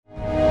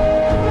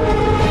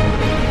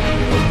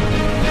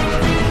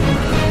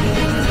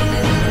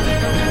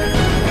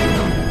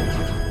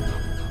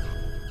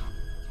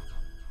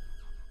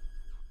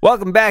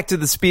Welcome back to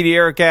the Speedy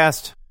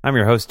Aerocast. I'm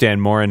your host, Dan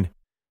Morin,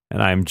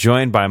 and I'm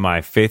joined by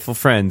my faithful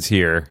friends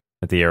here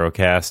at the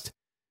Aerocast.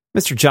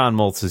 Mr. John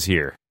Moltz is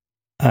here.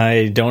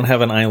 I don't have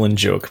an island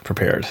joke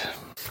prepared.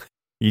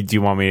 Do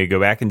you want me to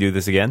go back and do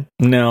this again?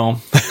 No.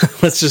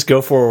 Let's just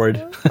go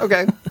forward.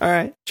 Okay. All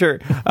right. Sure.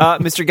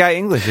 Mr. Guy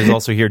English is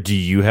also here. Do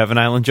you have an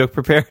island joke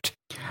prepared?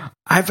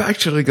 I've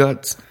actually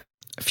got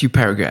a few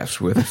paragraphs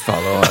with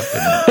follow-up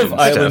and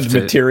island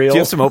material. Do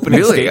you have some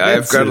opening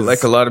statements? I've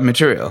got a lot of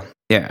material.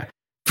 Yeah.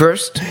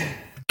 First,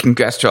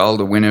 congrats to all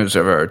the winners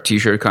of our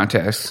t-shirt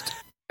contest.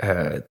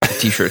 The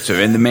t-shirts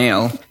are in the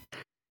mail.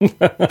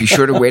 Be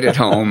sure to wait at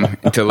home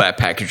until that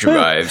package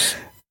arrives.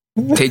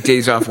 Take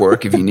days off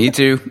work if you need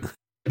to.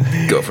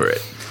 Go for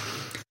it.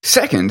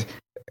 Second,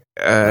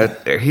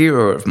 a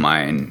hero of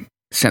mine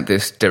sent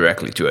this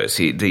directly to us.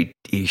 He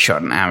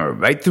shot an arrow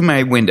right through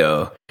my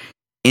window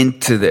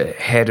into the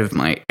head of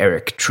my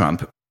Eric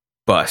Trump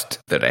bust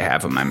that I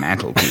have on my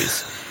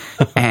mantelpiece.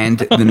 And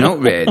the note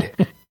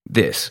read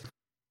this: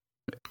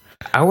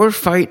 "Our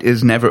fight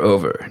is never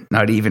over,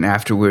 not even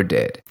after we're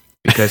dead.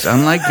 Because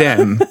unlike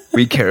them,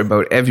 we care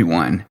about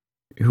everyone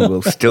who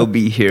will still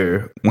be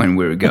here when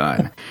we're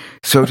gone."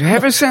 So to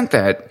have her sent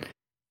that,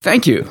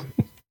 thank you.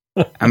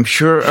 I'm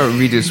sure our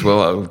readers will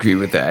all agree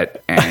with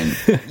that, and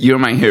you're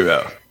my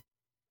hero.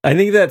 I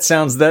think that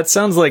sounds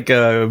like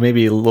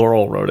maybe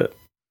Laurel wrote it.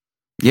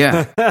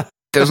 Yeah.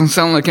 Doesn't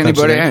sound like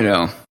anybody I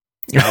know.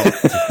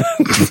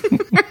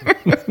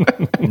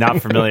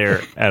 Not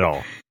familiar at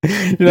all.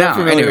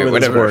 No, anyway,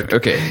 whatever.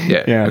 Okay,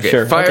 yeah, okay.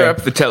 Sure. Fire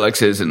up the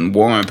telexes and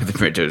warm up the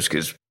printers,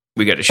 because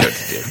we got a show to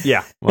do.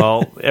 Yeah,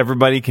 well,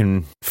 everybody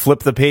can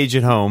flip the page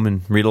at home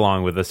and read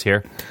along with us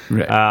here.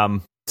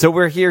 Right. So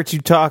we're here to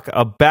talk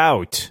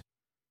about,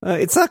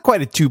 it's not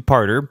quite a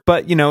two-parter,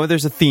 but,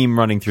 there's a theme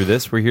running through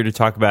this. We're here to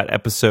talk about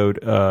episode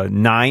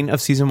 9 of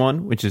Season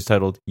 1, which is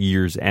titled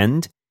Year's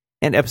End,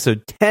 and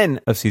episode 10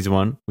 of Season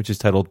 1, which is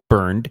titled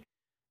Burned.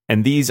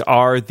 And these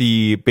are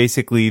they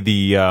bracket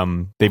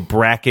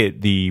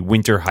the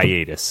winter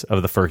hiatus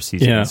of the first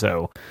season. Yeah.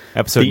 So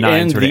episode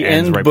 9 sort of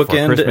ends right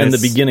before Christmas. And the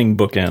beginning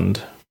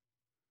bookend.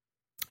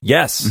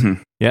 Yes.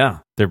 Mm-hmm. Yeah.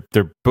 They're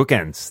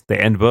bookends. They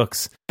end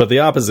books. But the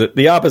opposite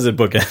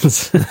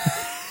bookends.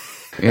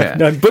 Yeah.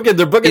 No,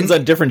 they're bookends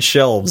on different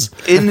shelves.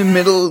 In the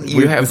middle,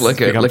 you have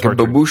like a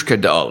babushka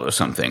doll or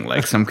something,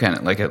 like some kind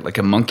of like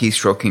a monkey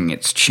stroking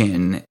its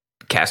chin,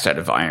 cast out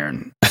of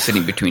iron,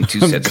 sitting between two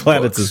sets of books. I'm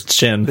glad it's his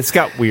chin. This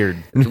got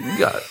weird.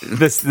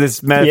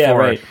 This metaphor, yeah,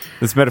 right.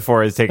 This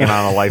metaphor has taken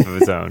on a life of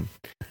its own.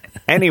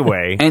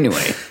 Anyway.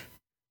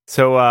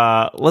 So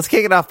let's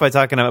kick it off by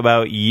talking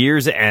about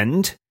Year's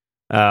End,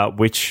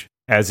 which,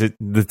 as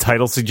the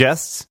title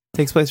suggests,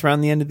 takes place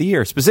around the end of the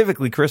year,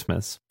 specifically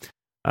Christmas.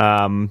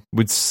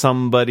 Would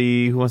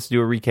somebody who wants to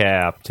do a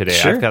recap today?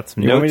 Sure. I've got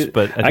some notes,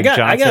 but I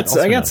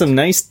got some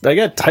nice. I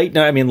got tight.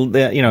 I mean,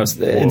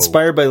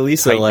 inspired by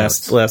Lisa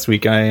last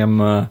week. I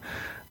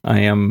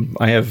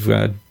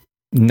have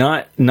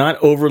not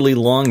overly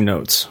long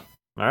long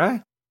All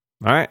right.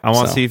 I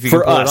want to see if you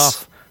can pull it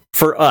off.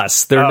 For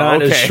us, they're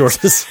not as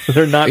short as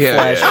they're not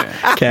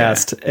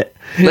Flashcast.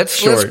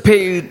 Let's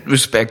pay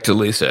respect to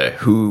Lisa,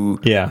 who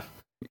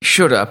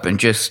showed up and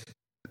just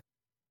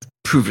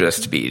proved us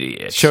to be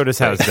idiots. Showed us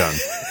how it's done.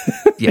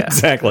 Yeah,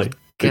 exactly.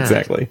 God,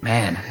 exactly.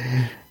 Man,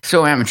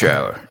 so amateur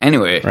hour.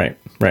 Anyway,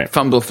 right.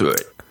 Fumble through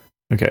it.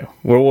 Okay.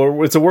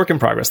 Well, it's a work in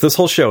progress. This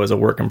whole show is a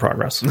work in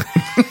progress.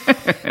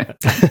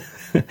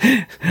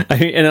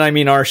 I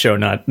mean our show,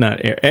 not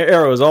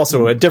Arrow is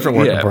also a different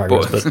work in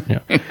progress.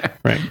 But,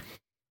 right.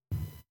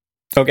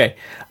 Okay,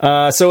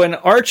 so an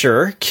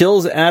archer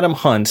kills Adam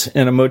Hunt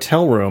in a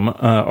motel room,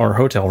 or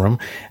hotel room,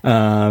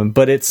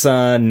 but it's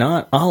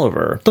not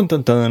Oliver. Dun,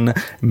 dun, dun.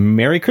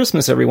 Merry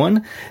Christmas,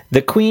 everyone.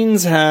 The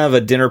Queens have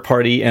a dinner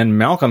party, and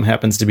Malcolm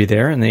happens to be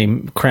there, and they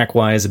crack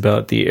wise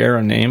about the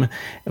Arrow name.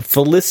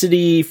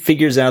 Felicity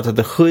figures out that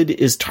the Hood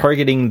is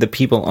targeting the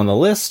people on the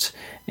list,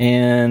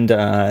 and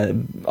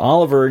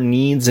Oliver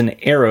needs an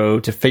arrow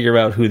to figure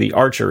out who the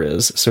archer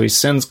is, so he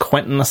sends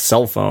Quentin a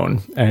cell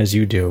phone, as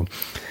you do.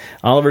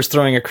 Oliver's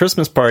throwing a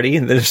Christmas party.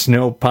 There's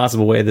no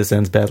possible way this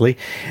ends badly.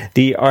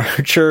 The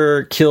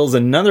archer kills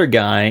another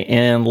guy,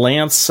 and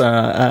Lance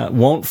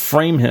won't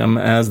frame him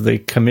as the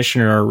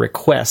commissioner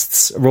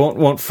requests.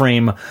 Won't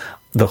frame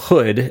the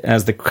Hood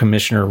as the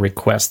commissioner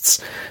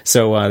requests.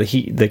 So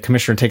the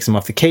commissioner takes him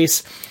off the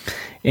case,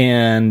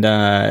 and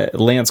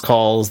Lance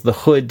calls the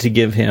Hood to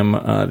give him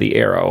the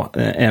arrow.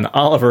 And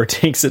Oliver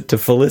takes it to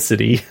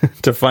Felicity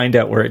to find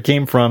out where it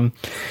came from.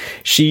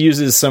 She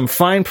uses some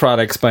fine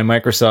products by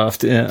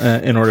Microsoft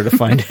in order to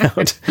find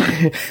out.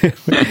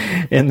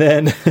 And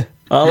then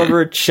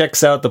Oliver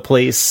checks out the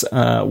place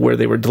where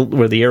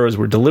the arrows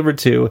were delivered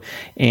to,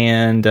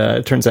 and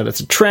it turns out it's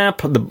a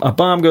trap. A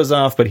bomb goes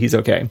off, but he's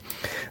okay.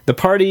 The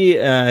party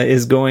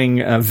is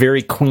going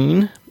very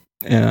Queen.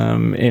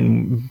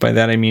 and by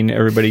that I mean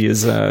everybody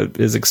is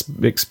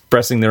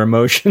expressing their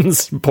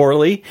emotions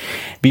poorly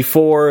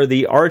before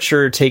the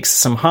archer takes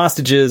some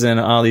hostages, and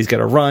Ollie's got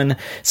to run.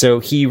 So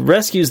he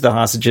rescues the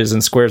hostages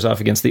and squares off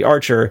against the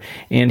archer,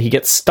 and he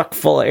gets stuck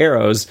full of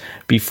arrows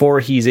before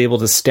he's able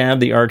to stab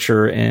the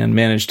archer and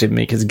manage to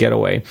make his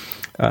getaway.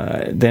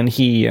 Then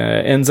he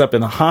ends up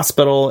in the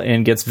hospital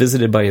and gets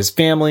visited by his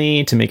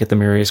family to make it the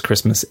merriest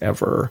Christmas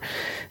ever.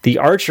 The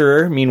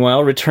archer,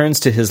 meanwhile, returns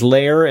to his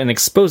lair and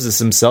exposes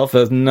himself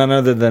as none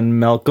other than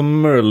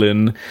Malcolm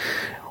Merlin.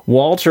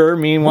 Walter,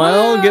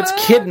 meanwhile, gets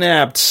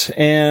kidnapped,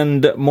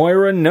 and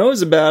Moira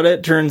knows about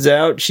it. Turns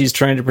out she's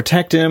trying to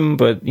protect him,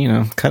 but,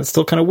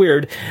 still kind of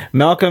weird.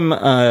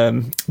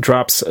 Malcolm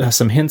drops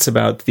some hints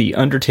about the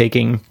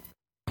undertaking,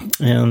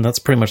 and that's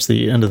pretty much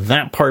the end of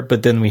that part.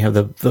 But then we have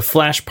the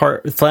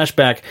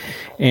flashback,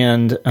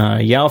 and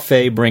Yao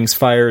Fei brings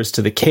fires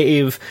to the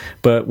cave.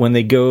 But when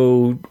they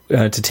go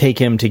to take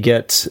him to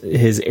get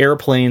his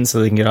airplane so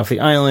they can get off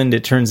the island,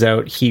 it turns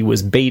out he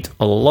was bait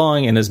all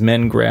along, and his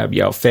men grab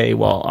Yao Fei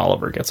while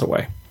Oliver gets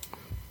away.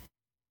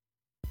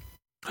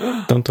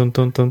 Dun, dun,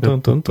 dun, dun, dun,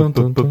 dun, dun,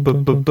 dun,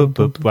 dun, dun, dun,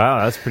 dun.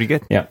 Wow, that's pretty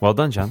good. Yeah, well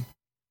done, John.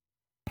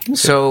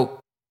 So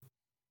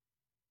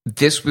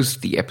this was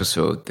the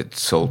episode that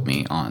sold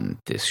me on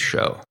this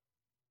show.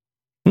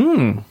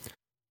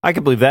 I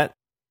can believe that.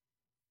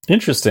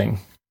 Interesting.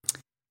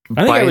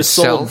 I think I was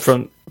sold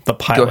from the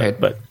pilot. Go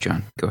ahead, but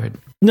John. Go ahead.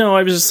 No,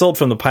 I was just sold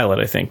from the pilot,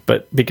 I think,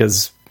 but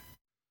because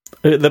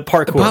the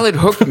parkour. The pilot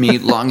hooked me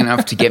long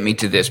enough to get me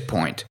to this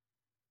point.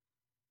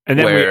 And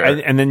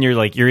then and then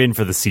you're in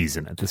for the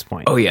season at this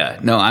point. Oh yeah,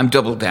 no, I'm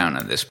double down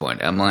at this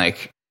point. I'm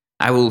like,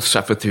 I will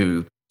suffer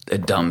through a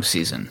dumb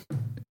season,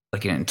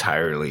 like an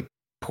entirely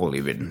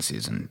poorly written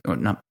season, or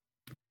not.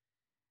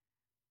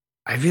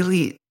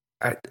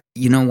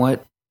 You know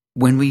what?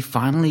 When we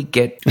finally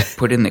get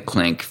put in the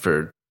clink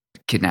for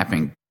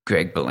kidnapping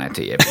Greg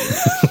Berlanti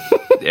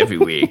every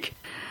week,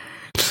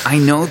 I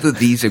know that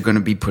these are going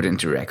to be put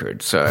into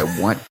record. So I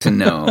want to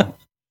know.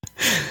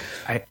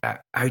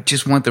 I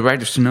just want the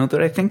writers to know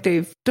that I think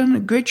they've done a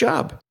great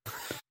job.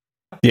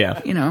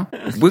 Yeah,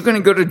 we're going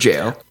to go to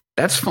jail.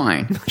 That's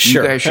fine.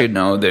 Sure. You guys should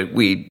know that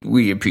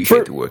we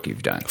appreciate the work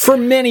you've done. For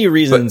many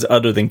reasons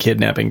other than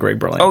kidnapping Greg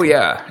Berlanti. Oh,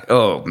 yeah.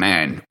 Oh,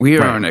 man. We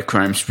are on a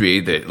crime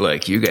spree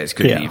that, you guys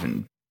couldn't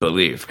even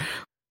believe.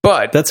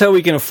 But that's how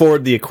we can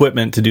afford the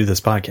equipment to do this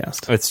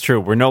podcast. It's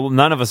true.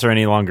 None of us are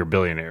any longer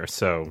billionaires,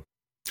 so.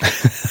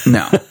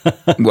 No.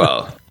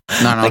 Well,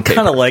 not on paper.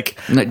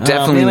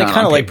 Definitely not. I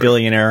kind of like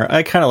billionaire.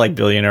 I kind of like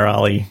billionaire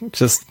Ollie.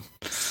 Just.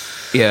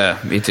 Yeah,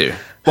 me too.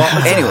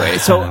 Well, anyway,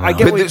 so I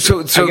get what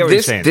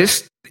you're saying.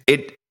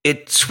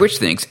 It switched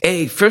things.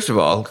 First of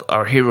all,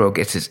 our hero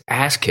gets his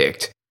ass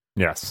kicked.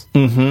 Yes.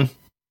 Mm-hmm.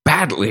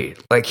 Badly.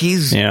 Like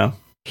he's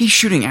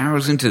shooting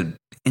arrows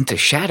into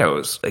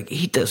shadows. Like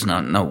he does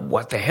not know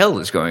what the hell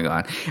is going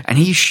on. And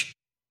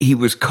he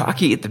was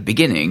cocky at the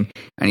beginning,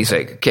 and he's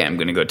like, okay, I'm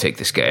going to go take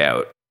this guy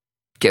out.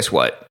 Guess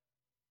what?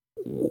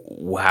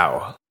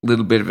 Wow.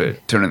 Little bit of a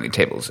turn on the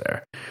tables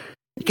there.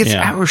 He gets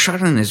arrows shot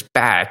in his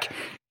back.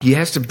 He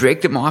has to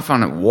break them off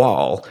on a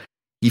wall.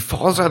 He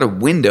falls out a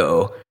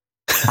window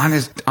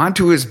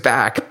onto his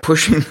back,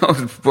 pushing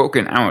those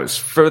broken arrows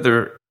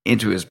further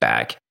into his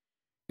back,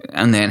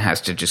 and then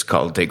has to just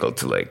call Diggle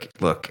to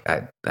look,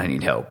 I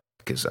need help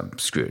because I'm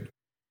screwed.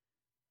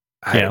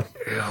 So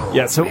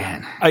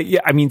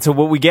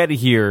what we get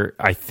here,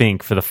 I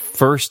think, for the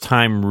first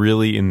time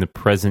really in the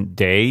present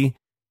day,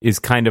 is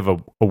kind of a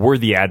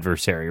worthy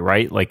adversary,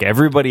 right? Like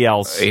everybody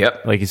else,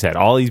 like you said,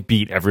 Ollie's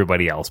beat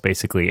everybody else,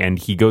 basically. And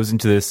he goes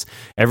into this,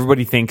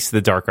 everybody thinks the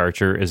Dark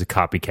Archer is a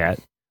copycat.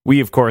 We,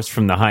 of course,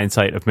 from the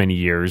hindsight of many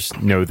years,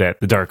 know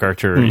that the Dark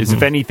Archer is,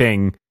 if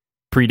anything,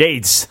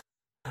 predates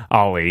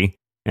Ollie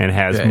and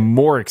has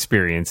more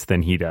experience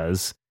than he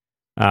does.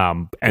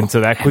 And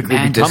so that quickly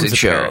becomes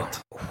apparent.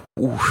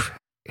 Oof.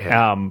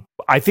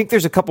 I think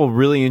there's a couple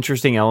really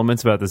interesting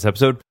elements about this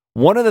episode.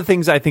 One of the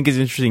things I think is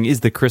interesting is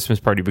the Christmas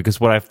party, because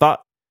what I've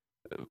thought,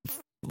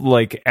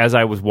 as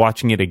I was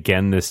watching it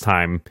again this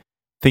time,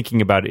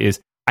 thinking about it, is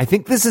I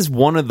think this is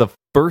one of the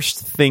first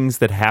things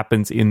that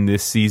happens in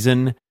this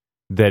season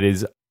that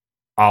is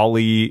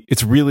Ollie.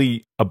 It's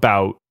really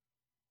about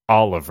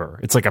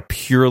Oliver. It's like a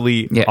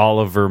purely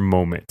Oliver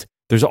moment.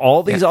 There's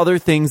all these other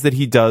things that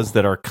he does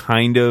that are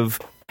kind of,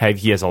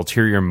 he has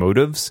ulterior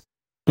motives.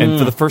 And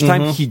for the first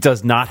time, he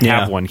does not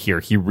have one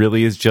here. He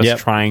really is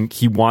just trying.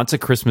 He wants a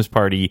Christmas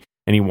party,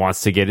 and he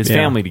wants to get his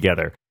family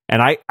together.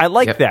 And I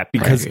like that,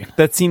 because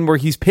that scene where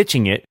he's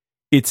pitching it,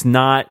 it's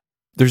not,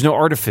 there's no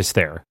artifice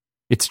there.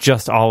 It's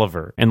just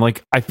Oliver. And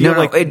I feel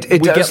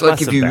it does.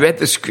 If you read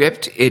the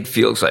script, it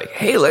feels like,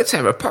 hey, let's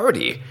have a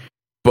party.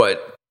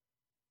 But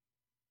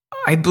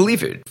I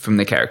believe it from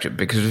the character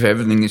because of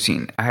everything you've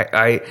seen.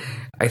 I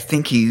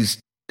think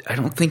I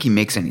don't think he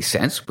makes any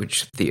sense,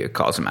 which Thea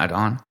calls him out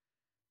on.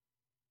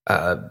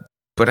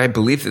 But I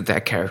believe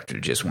that character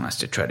just wants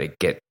to try to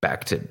get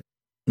back to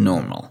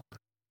normal,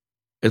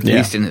 at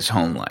least in his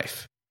home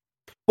life.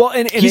 Well,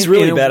 and he's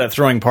really bad at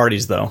throwing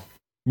parties, though.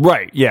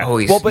 Right, yeah.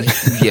 Oh, but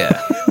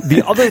yeah.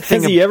 The other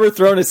thing... Has he ever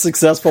thrown a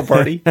successful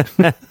party?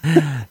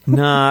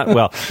 Not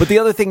well. But the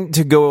other thing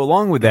to go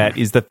along with that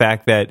is the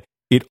fact that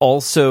it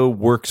also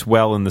works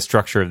well in the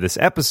structure of this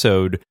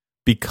episode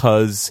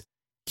because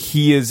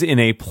he is in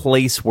a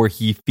place where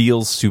he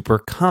feels super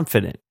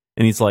confident.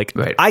 And he's like,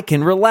 right. I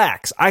can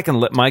relax. I can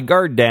let my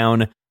guard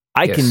down.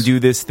 I can do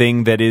this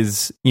thing that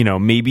is,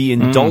 maybe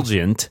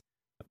indulgent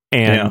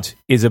and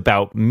is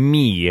about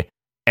me.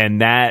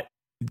 And that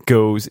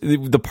goes...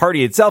 The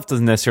party itself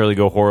doesn't necessarily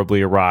go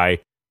horribly awry,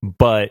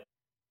 but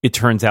it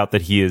turns out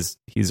that he's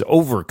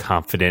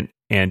overconfident,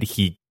 and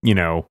he,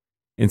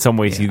 in some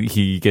ways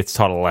he gets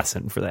taught a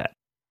lesson for that.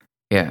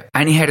 Yeah,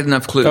 and he had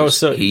enough clues. Oh,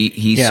 so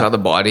he saw the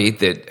body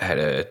that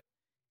had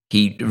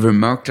he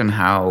remarked on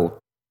how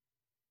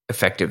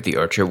effective the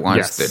archer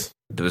was, that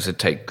there was a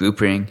tight group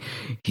ring.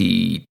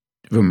 He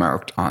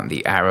remarked on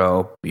the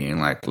arrow, being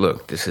like,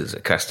 look, this is a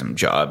custom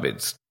job.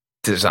 It's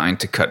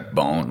designed to cut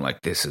bone.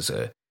 Like, this is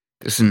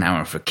an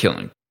arrow for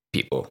killing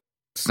people.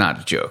 It's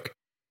not a joke.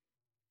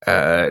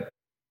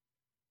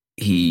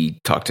 He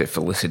talked to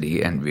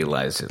Felicity and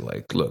realized that,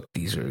 like, look,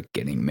 these are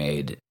getting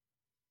made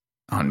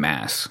en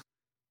masse,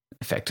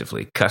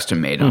 effectively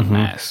custom made en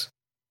masse.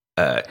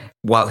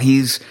 While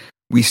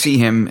we see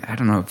him, I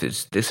don't know if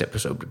it's this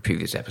episode or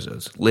previous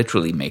episodes,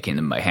 literally making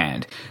them by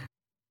hand.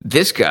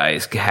 This guy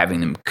is having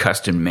them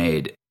custom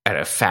made at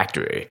a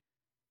factory.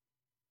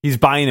 He's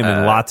buying them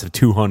in lots of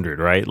 200,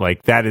 right?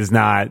 Like, that is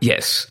not...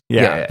 Yes.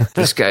 Yeah.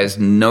 This guy's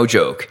no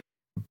joke.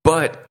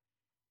 But,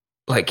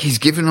 like, he's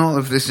given all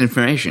of this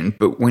information,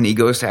 but when he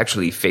goes to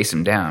actually face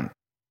him down,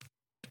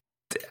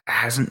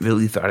 hasn't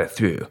really thought it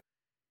through.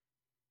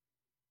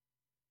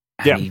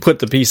 And put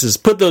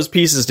those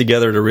pieces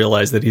together to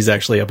realize that he's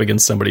actually up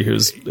against somebody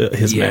who's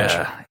his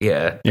match.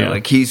 Yeah.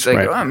 Like, he's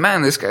like, oh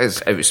man,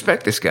 I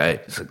respect this guy.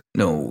 It's like,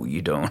 no,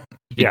 you don't.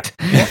 Yeah.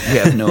 You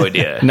have no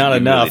idea. Not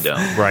enough. Really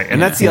don't. Right. And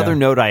that's the other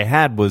note I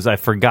had was I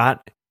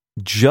forgot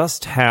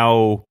just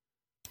how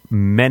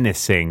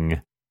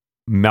menacing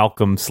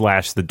Malcolm /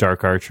 the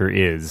Dark Archer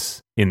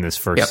is in this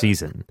first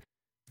season.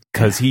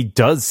 Because he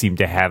does seem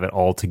to have it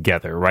all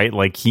together, right?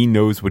 Like, he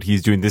knows what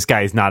he's doing. This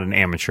guy is not an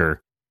amateur.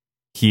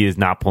 He is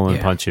not pulling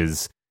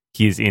punches.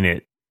 He is in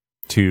it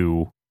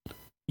to,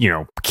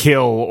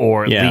 kill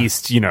or at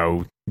least,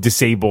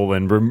 disable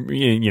and,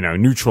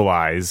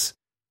 neutralize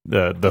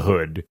the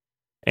hood.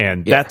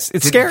 And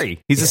it's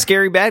scary. He's a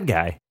scary bad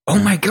guy.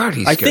 Oh my God,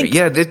 he's scary.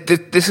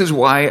 This is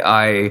why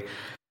I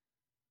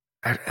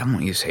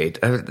won't use hate.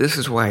 This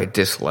is why I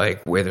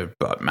dislike where they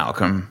brought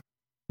Malcolm,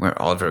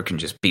 where Oliver can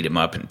just beat him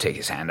up and take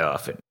his hand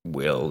off at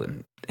will.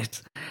 And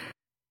it's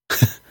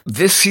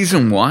this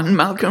season 1,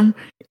 Malcolm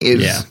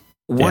is...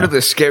 one of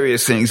the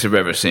scariest things I've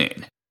ever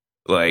seen.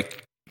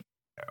 Like,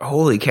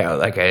 holy cow,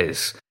 that guy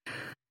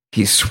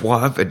he's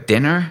suave at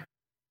dinner.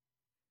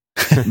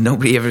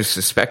 Nobody ever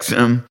suspects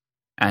him,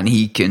 and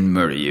he can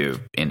murder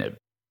you in a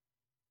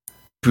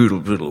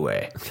brutal, brutal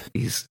way.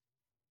 He's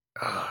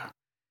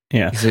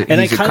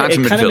it kind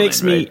of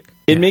makes me... Right?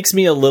 It makes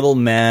me a little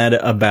mad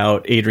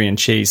about Adrian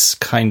Chase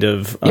kind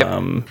of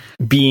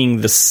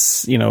being the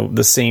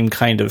same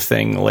kind of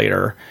thing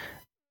later.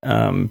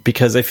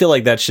 Because I feel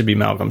like that should be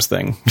Malcolm's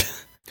thing.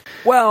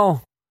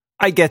 Well,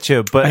 I get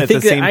you, but I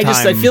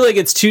feel like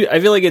it's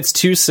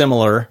too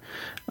similar,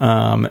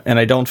 and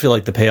I don't feel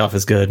like the payoff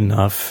is good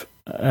enough.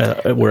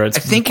 Where it's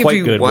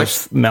quite good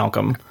with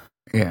Malcolm.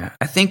 Yeah,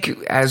 I think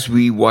as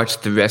we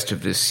watch the rest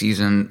of this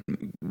season,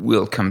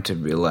 we'll come to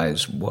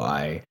realize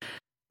why.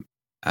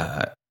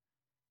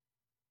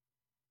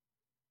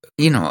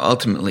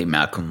 Ultimately,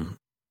 Malcolm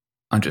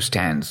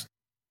understands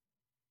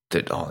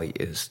that Ollie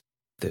is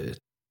the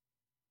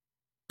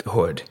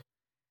hood,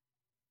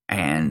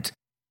 and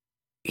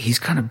he's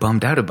kind of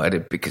bummed out about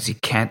it because he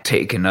can't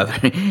take another.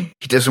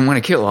 He doesn't want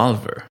to kill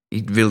Oliver.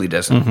 He really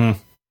doesn't.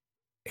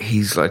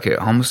 He's like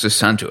almost a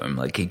son to him.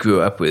 Like, he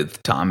grew up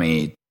with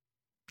Tommy.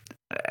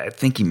 I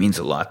think he means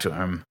a lot to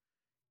him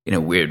in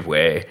a weird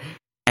way.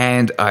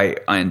 And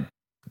I'm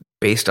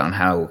based on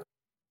how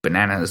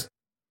bananas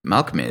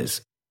Malcolm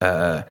is,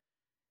 I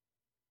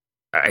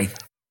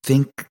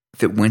think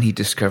that when he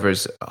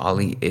discovers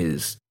Ollie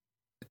is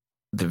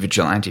the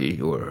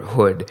vigilante or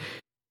hood,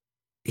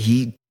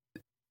 he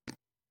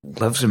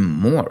loves him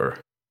more.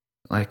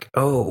 Like,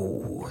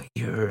 oh,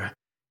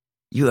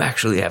 you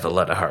actually have a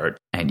lot of heart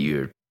and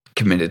you're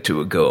committed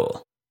to a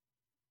goal.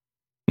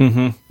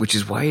 Which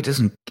is why he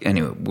doesn't.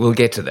 Anyway, we'll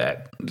get to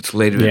that. It's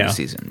later in the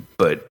season.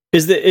 But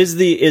is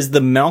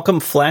the Malcolm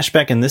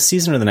flashback in this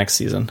season or the next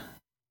season?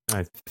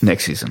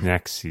 Next season.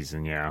 Next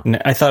season, yeah.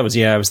 I thought it was.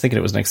 I was thinking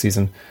it was next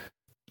season.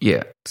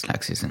 Yeah, it's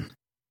next season,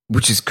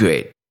 which is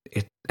great.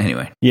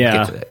 Anyway, yeah.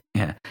 We'll get to that.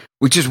 Yeah,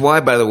 which is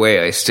why, by the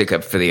way, I stick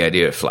up for the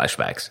idea of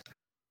flashbacks.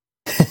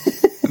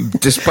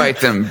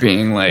 Despite them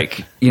being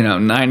like,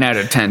 9 out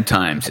of 10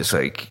 times, it's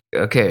like,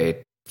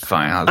 okay,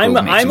 fine. I'll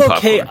go make some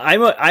okay.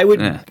 popcorn. I would.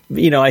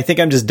 Yeah. I think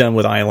I'm just done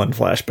with island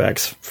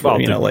flashbacks.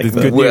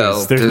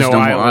 There's no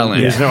more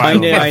island. There's no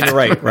island. I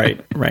know.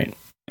 Right.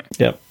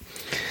 Yep.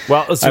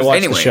 Well, so I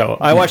watched the show.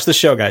 I watched the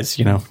show, guys.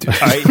 You know,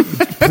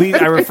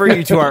 I refer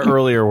you to our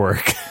earlier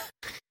work.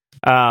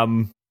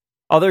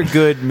 Other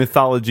good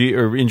mythology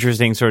or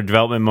interesting sort of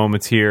development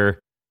moments here.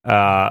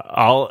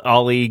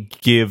 Ollie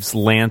gives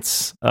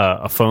Lance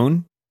a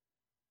phone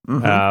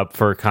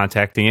for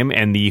contacting him,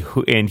 and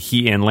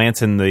he and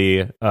Lance and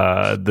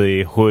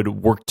the Hood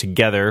work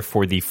together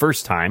for the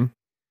first time,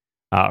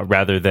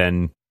 rather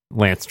than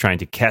Lance trying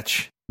to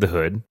catch the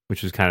Hood,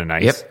 which was kind of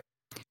nice. Yep.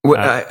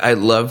 Well, I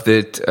love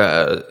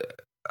that.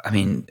 I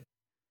mean,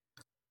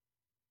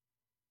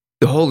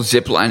 the whole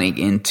ziplining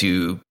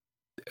into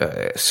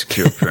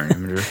secure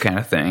perimeter kind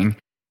of thing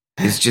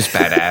is just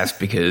badass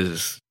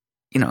because,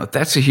 you know,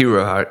 that's a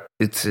hero.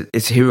 It's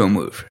a hero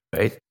move,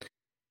 right?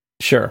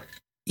 Sure.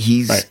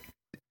 He's,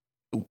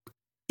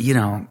 you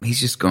know, he's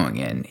just going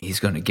in. He's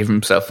going to give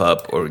himself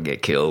up or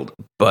get killed.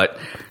 But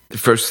the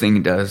first thing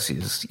he does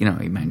is, you know,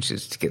 he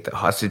manages to get the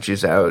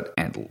hostages out,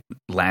 and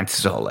Lance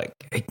is all like,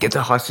 hey, get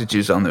the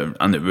hostages on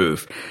the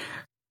roof.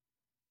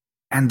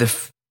 And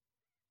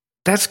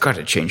that's got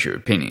to change your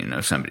opinion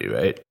of somebody,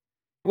 right?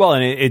 Well,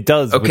 and it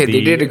does. Okay,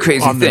 they did a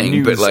crazy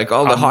thing, but like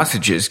all the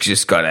hostages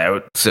just got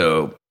out,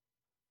 so.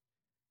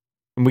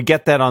 And we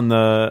get that on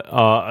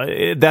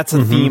the. That's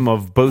a theme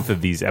of both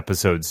of these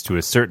episodes to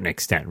a certain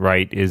extent,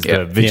 right? Is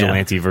the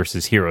vigilante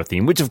versus hero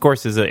theme, which of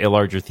course is a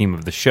larger theme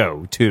of the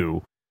show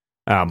too.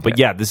 But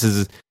this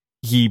is,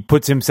 he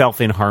puts himself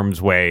in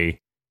harm's way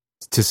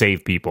to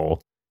save people,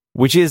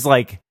 which is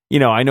like, you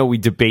know, I know we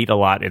debate a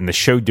lot, and the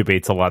show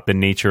debates a lot the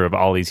nature of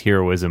Ollie's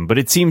heroism, but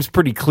it seems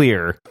pretty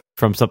clear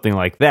from something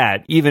like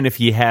that, even if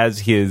he has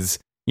his,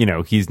 you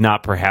know, he's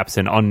not perhaps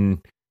a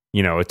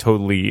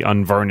totally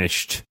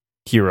unvarnished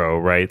hero,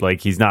 right?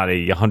 Like, he's not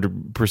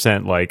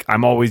 100% like,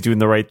 I'm always doing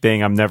the right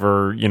thing. I'm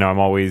never, you know, I'm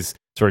always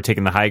sort of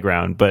taking the high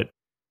ground, but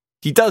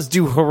he does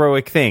do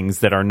heroic things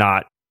that are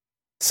not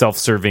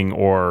self-serving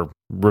or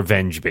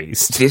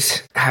revenge-based.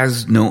 This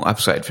has no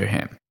upside for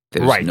him.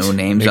 There's no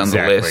names on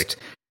the list.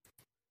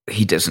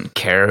 He doesn't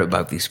care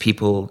about these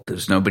people.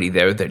 There's nobody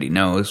there that he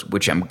knows,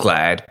 which I'm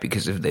glad,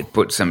 because if they'd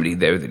put somebody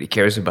there that he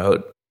cares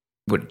about,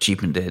 would have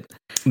cheapened it.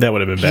 That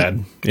would have been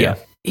bad. Yeah.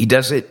 He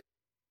does it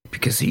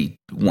because he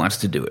wants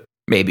to do it.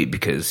 Maybe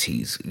because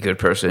he's a good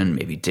person.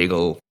 Maybe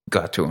Diggle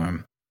got to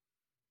him.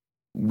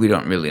 We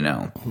don't really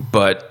know.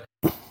 But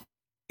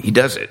he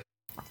does it.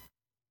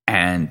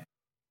 And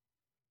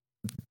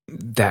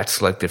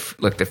that's like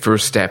the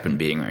first step in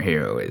being a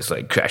hero, is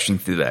like crashing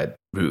through that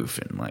roof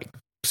and like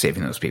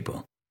saving those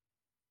people.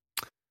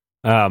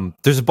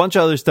 There's a bunch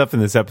of other stuff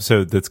in this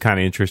episode that's kind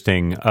of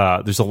interesting.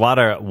 There's a lot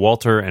of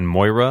Walter and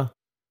Moira,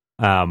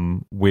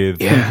 with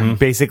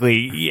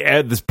basically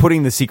this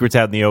putting the secrets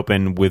out in the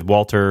open, with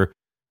Walter,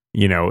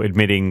 you know,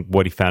 admitting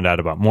what he found out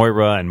about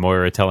Moira, and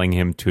Moira telling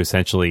him to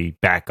essentially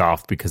back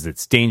off because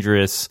it's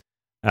dangerous.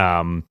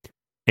 And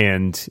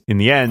in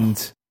the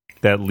end,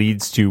 that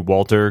leads to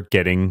Walter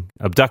getting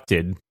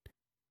abducted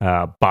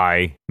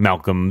by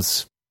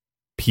Malcolm's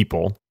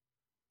people.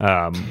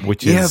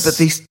 Which is, but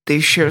they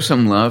share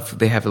some love.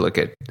 They have like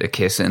a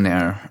kiss in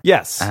there.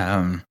 Yes.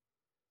 And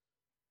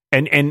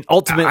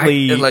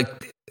ultimately,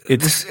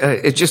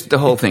 it's just, the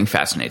whole thing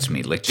fascinates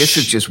me. Like, this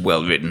is just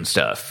well written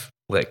stuff.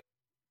 Like,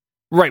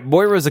 right,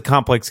 Moira's a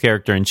complex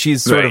character, and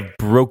she's sort of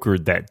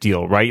brokered that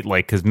deal, right?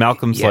 Like, because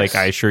Malcolm's like,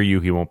 I assure you,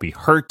 he won't be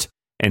hurt,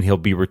 and he'll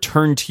be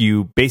returned to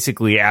you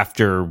basically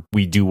after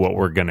we do what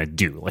we're gonna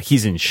do. Like,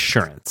 he's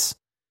insurance.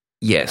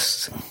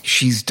 Yes,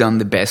 she's done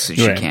the best that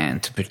she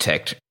can to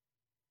protect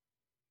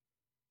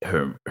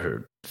her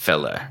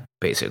fella,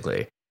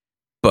 basically,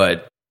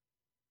 but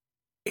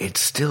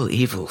it's still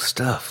evil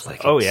stuff.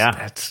 Like, we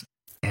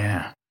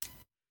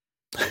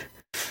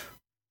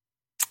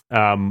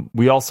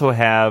also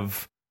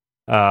have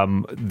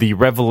the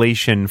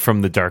revelation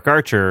from the Dark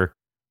Archer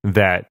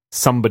that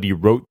somebody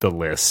wrote the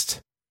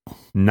list,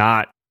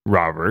 not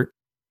Robert,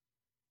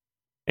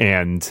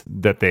 and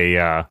that they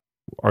are,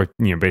 you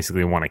know,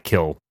 basically want to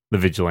kill the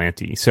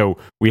vigilante. So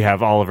we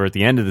have Oliver at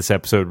the end of this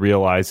episode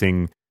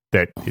realizing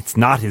that it's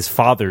not his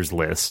father's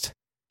list,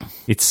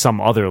 it's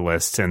some other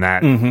list, and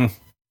that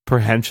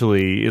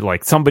potentially,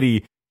 like,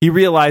 somebody, he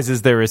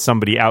realizes there is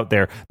somebody out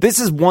there.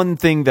 This is one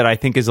thing that I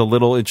think is a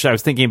little, I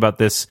was thinking about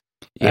this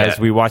as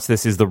we watch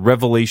this, is the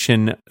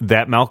revelation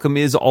that Malcolm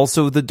is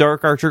also the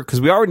Dark Archer, because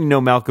we already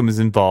know Malcolm is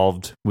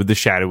involved with the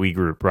shadowy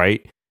group,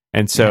 right?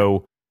 And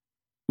so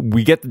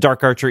we get the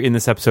Dark Archer in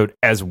this episode,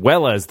 as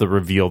well as the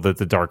reveal that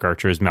the Dark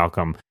Archer is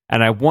Malcolm.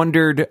 And I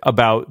wondered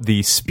about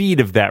the speed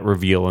of that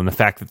reveal and the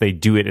fact that they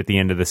do it at the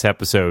end of this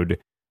episode,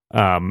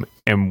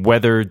 and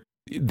whether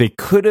they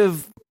could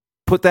have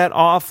put that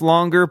off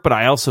longer. But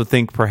I also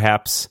think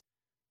perhaps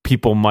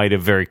people might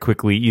have very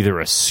quickly either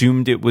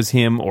assumed it was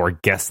him or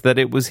guessed that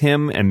it was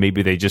him, and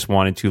maybe they just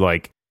wanted to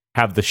like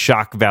have the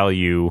shock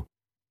value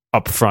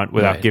up front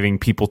without giving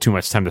people too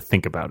much time to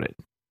think about it.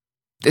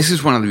 This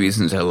is one of the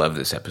reasons I love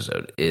this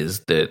episode,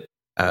 is that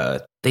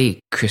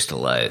they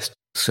crystallized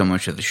so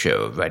much of the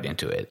show right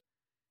into it.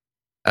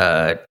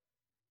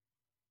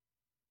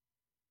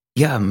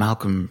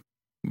 Malcolm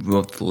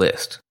wrote the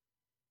list,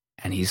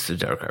 and he's the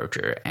Dark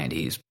Archer, and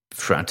he's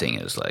fronting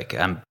as like,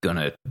 I'm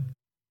gonna,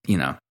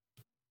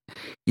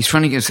 he's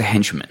fronting as a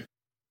henchman.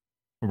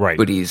 Right.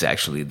 But he's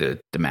actually the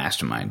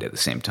mastermind at the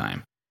same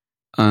time.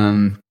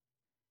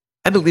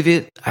 I believe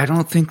it. I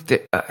don't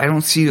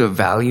see the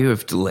value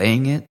of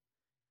delaying it.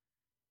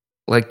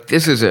 Like,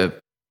 this is a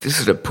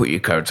put your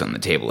cards on the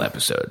table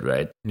episode,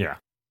 right? Yeah.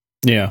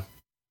 Yeah.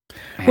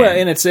 Well,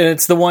 and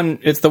it's the one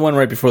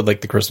right before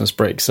like the Christmas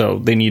break, so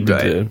they need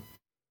to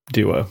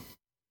do a.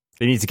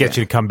 They need to get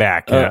you to come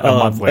back a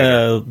month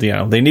later.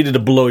 They needed to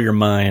blow your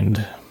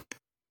mind.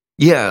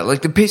 Yeah,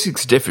 like the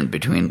pacing's different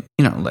between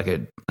like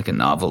a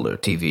novel or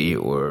TV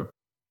or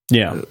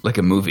like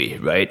a movie,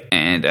 right?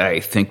 And I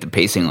think the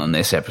pacing on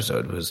this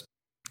episode was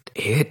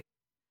hit.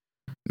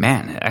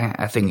 Man,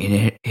 I think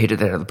it hit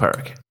it out of the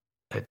park.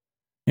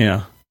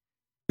 Yeah.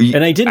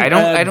 And I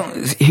don't.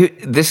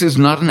 This is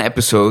not an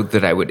episode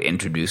that I would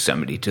introduce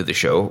somebody to the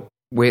show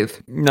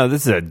with. No,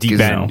 this is a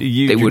deep end.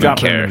 They wouldn't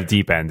care. In the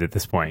deep end at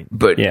this point.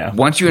 But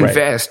once you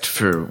invest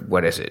for,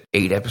 what is it,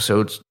 8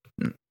 episodes?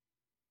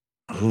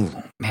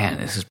 Oh man,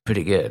 this is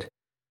pretty good.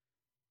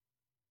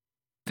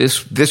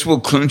 This will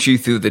clinch you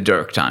through the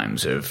dark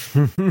times of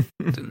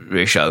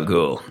Ra's al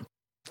Ghul.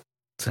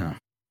 So.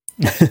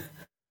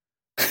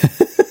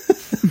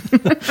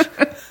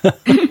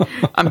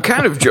 I'm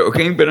kind of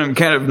joking, but I'm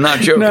kind of not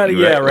joking.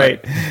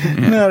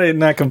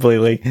 Not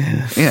completely.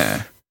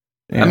 Yeah.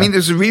 I mean,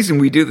 there's a reason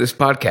we do this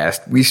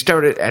podcast. We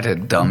started at a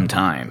dumb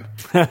time.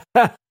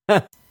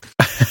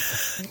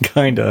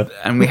 Kind of.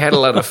 And we had a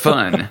lot of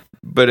fun.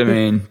 But I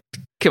mean,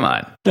 come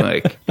on.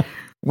 Like,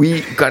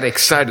 we got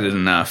excited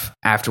enough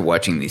after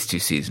watching these 2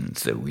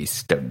 seasons that we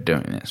started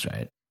doing this,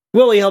 right?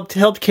 Well, we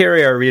helped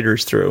carry our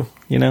readers through,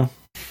 Right.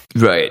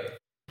 Right.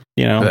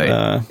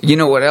 You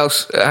know what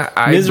else?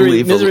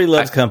 Misery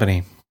loves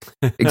company.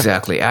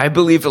 Exactly. I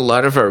believe a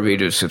lot of our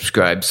readers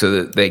subscribe so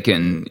that they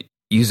can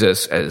use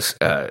us as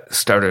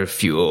starter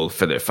fuel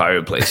for their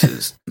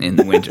fireplaces in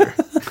the winter.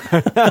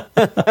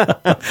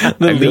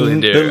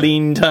 The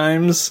lean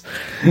times.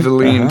 The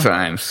lean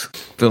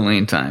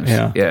times.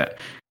 Yeah.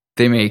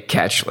 They may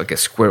catch like a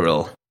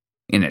squirrel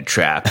in a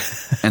trap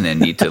and then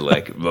need to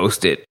like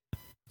roast it.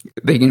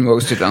 They can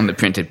roast it on the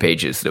printed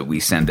pages that we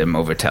send them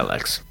over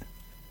telex.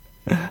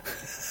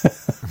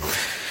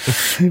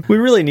 We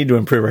really need to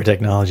improve our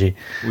technology.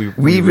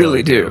 We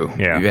really do.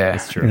 Yeah,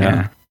 that's true.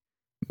 Yeah.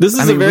 This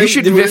is we're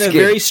in a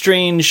very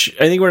strange.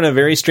 I think we're in a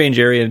very strange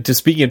area.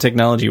 Speaking of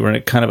technology, we're in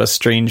a kind of a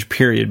strange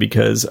period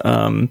because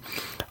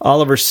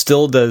Oliver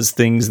still does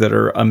things that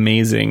are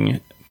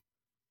amazing,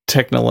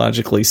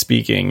 technologically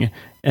speaking,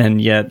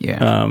 and yet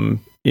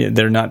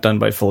they're not done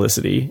by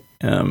Felicity.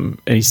 And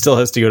he still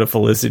has to go to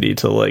Felicity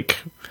to like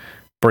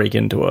break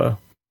into a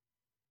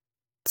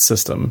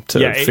system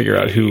to figure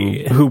out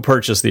who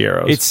purchased the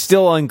arrows. It's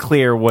still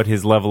unclear what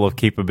his level of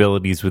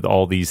capabilities with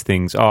all these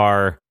things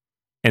are,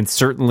 and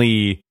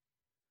certainly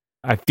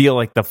I feel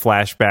like the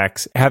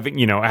flashbacks,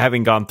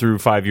 having gone through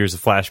 5 years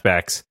of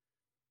flashbacks,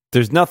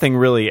 there's nothing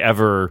really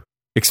ever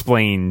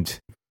explained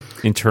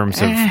in terms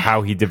of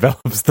how he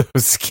develops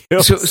those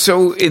skills.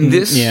 So in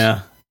this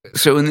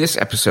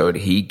episode,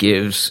 he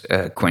gives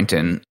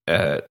Quentin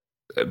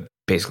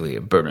basically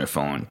a burner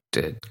phone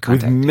to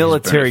contact with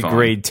military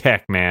grade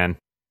tech, man.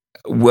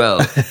 Well,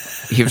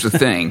 here's the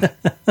thing.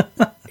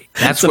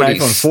 That's what he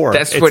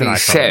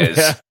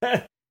says.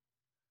 Yeah.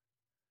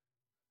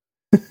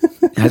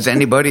 Has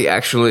anybody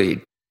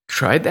actually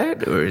tried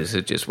that, or is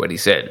it just what he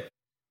said?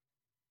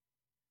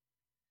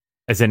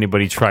 Has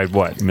anybody tried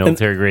what?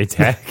 Military grade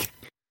tech?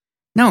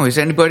 No, has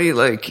anybody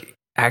like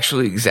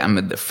actually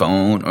examined the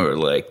phone or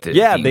like the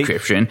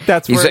encryption?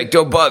 He's like,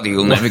 don't bother,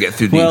 you'll never get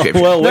through the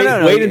encryption. Well,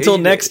 wait until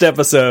next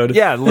episode.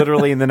 Yeah,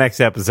 literally in the next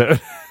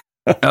episode.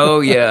 Oh,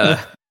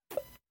 yeah.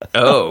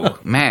 Oh,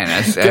 man,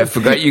 I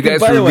forgot you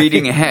guys were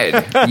reading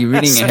ahead. You're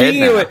reading ahead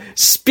now.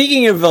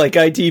 Speaking of like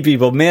IT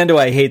people, man, do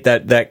I hate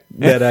that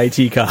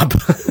IT cop.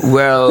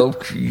 Well,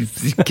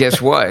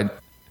 guess what?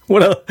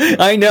 What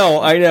I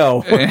know.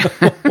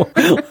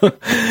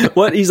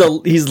 What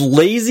he's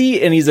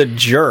lazy and he's a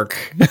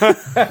jerk.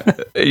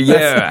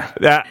 Yeah,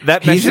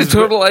 that he's a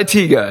total IT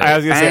guy. I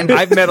was gonna say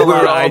I've met a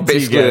lot of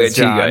IT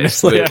guys,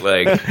 but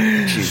like,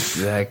 geez,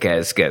 that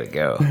guy's gotta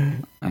go.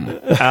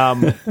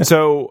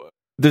 So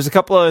there's a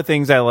couple other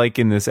things I like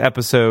in this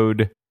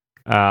episode.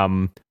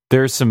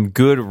 There's some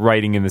good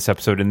writing in this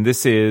episode, and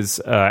this is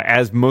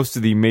as most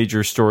of the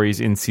major stories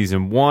in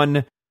season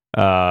 1.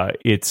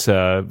 It's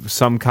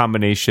some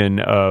combination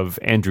of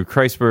Andrew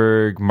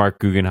Kreisberg, Mark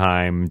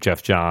Guggenheim,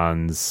 Jeff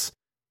Johns,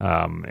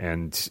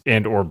 and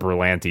or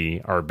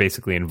Berlanti are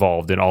basically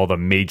involved in all the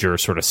major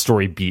sort of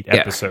story beat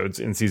episodes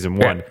in season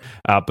 1.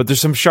 But there's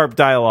some sharp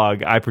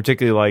dialogue. I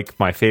particularly like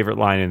my favorite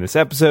line in this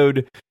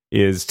episode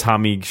is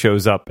Tommy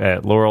shows up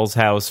at Laurel's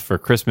house for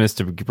Christmas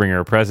to bring her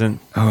a present.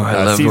 Oh,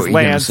 I love what you're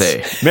going to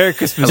say. Merry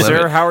Christmas,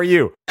 sir. How are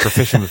you?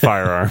 Proficient with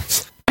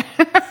firearms.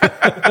 I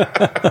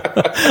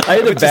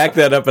had to back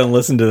that up and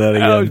listen to that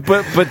again.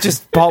 But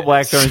just Paul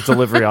Blackthorne's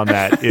delivery on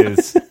that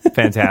is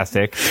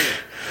fantastic.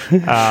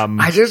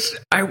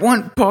 I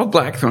want Paul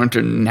Blackthorne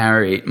to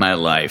narrate my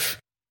life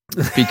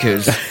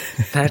because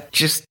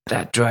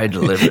that dry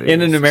delivery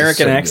in an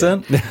American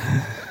accent.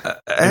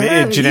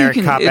 A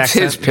generic cop it's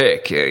accent. his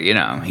pick.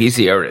 He's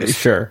the artist.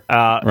 Sure.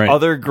 Right.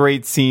 Other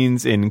great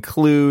scenes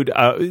include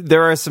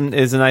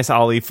is a nice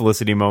Ollie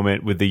Felicity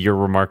moment with the "You're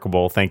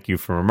remarkable. Thank you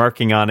for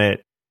remarking on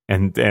it,"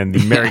 and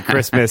the "Merry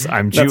Christmas.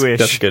 I'm Jewish."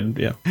 That's good.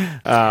 Yeah.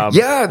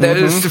 That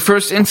is the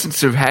first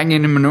instance of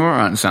hanging a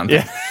menorah on something.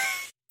 Yeah.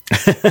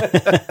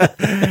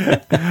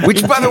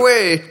 Which, by the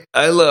way,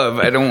 I love.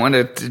 I don't want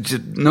to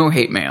no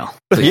hate mail.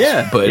 Please.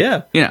 Yeah, but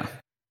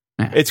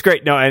it's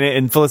great. No,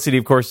 and Felicity,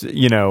 of course.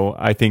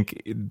 I think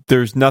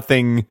there's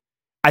nothing.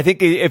 I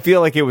think I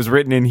feel like it was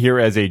written in here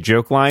as a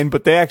joke line,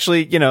 but they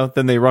actually,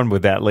 then they run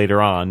with that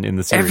later on in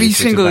the series. Every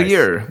single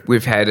year,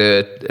 we've had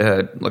a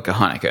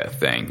Hanukkah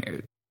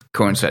thing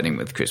coinciding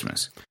with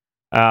Christmas.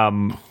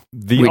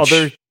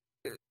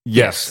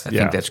 Yes, I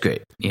think that's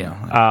great.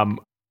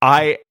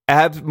 I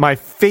have my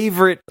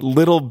favorite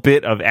little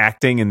bit of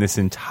acting in this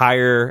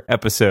entire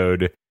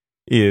episode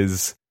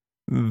is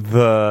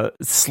the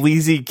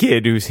sleazy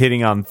kid who's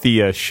hitting on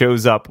Thea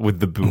shows up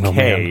with the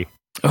bouquet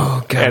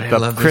at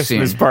the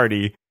Christmas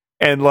party,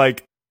 and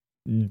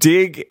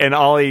Dig and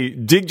Ollie,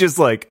 Dig just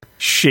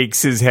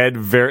shakes his head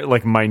very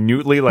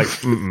minutely, and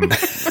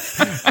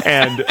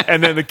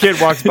then the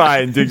kid walks by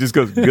and Dig just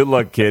goes, "Good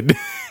luck, kid."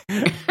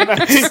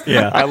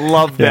 I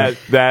love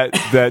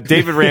that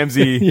David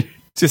Ramsey.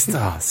 Just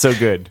so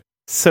good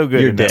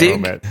in that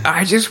moment.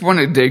 I just want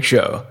a Dig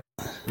show.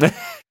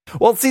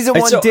 Well, season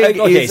 1 Dig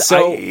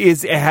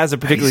it has a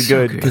particularly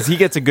good because he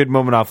gets a good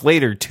moment off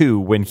later too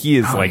when he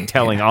is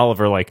telling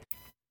Oliver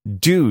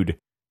dude,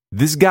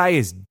 this guy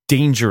is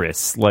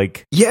dangerous.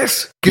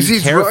 Yes, because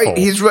he's careful. right.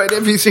 He's right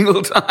every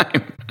single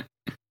time.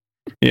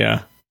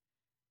 Yeah.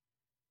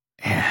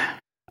 Yeah.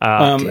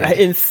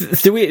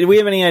 Do we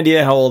have any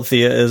idea how old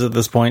Thea is at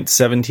this point?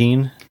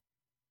 17.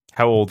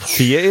 How old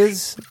Thea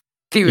is?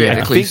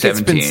 Theoretically, I think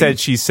 17. It's been said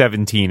she's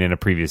 17 in a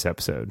previous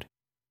episode.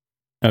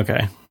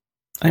 Okay.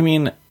 I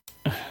mean,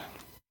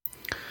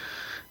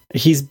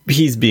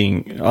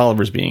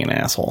 Oliver's being an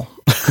asshole.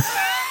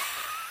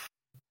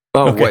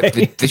 What?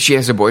 That she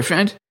has a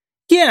boyfriend?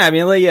 Yeah, I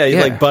mean,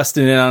 he's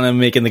busting in on him,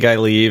 making the guy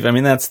leave. I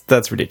mean,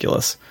 that's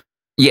ridiculous.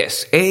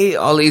 Yes,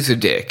 Ollie's a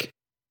dick.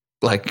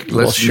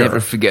 Let's never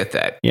forget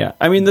that. Yeah,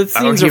 I mean, the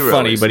scenes are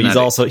funny, but he's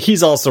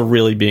also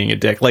really being a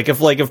dick.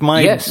 If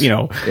my,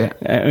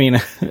 I mean,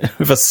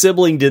 if a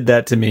sibling did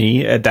that to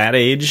me at that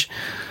age,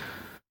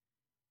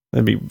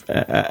 that'd be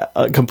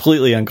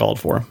completely uncalled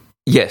for.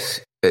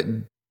 Yes,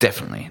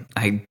 definitly.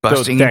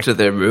 Busting into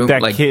their room,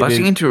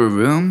 busting into a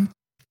room.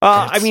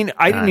 I mean,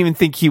 I didn't even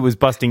think he was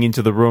busting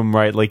into the room,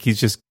 right? He's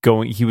just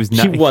going. He was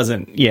not. He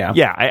wasn't. Yeah.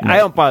 Yeah. I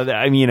don't bother that.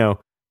 I mean,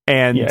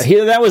 and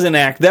that was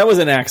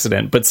an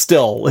accident, but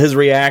still, his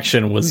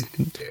reaction was.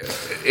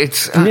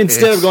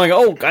 Instead of going,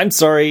 "Oh, I'm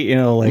sorry,"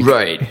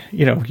 right.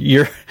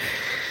 You're.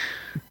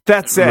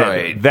 That said,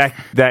 right.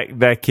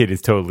 that kid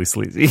is totally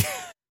sleazy.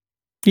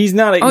 He's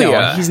not.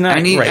 He's not.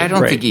 And I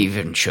don't think he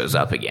even shows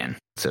up again.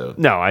 So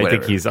no, I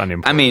think he's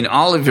unimportant. I mean,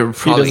 Oliver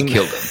probably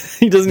killed him.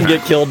 He doesn't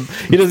get killed.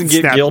 He doesn't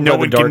get killed by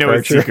the Dark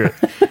Archer.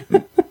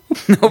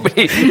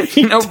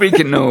 Nobody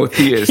can know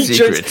Thea's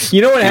secrets.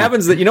 You know what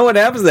happens? You know what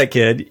happens to that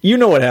kid? You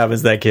know what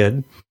happens to that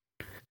kid?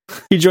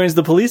 He joins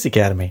the police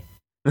academy.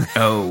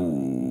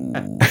 Oh,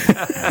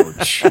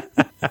 ouch!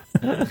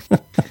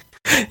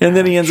 And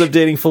then he ends up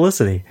dating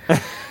Felicity.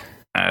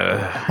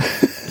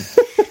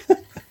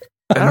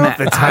 I don't know if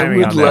the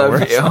timing on that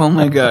works. Oh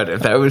my god,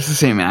 if that was the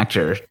same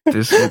actor,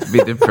 this would be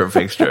the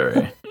perfect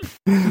story.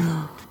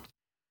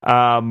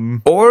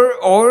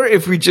 Or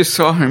if we just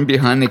saw him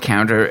behind the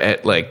counter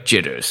at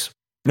Jitters.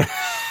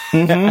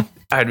 Mm-hmm.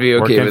 I'd be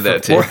okay with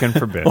that too. Working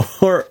for Bill.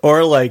 Or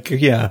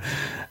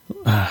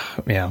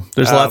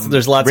There's lots of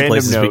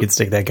places we could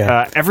stick that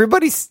guy.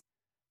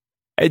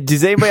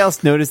 Does anybody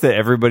else notice that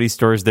everybody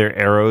stores their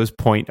arrows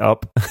point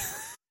up?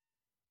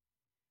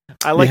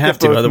 I like that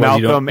both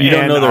Malcolm you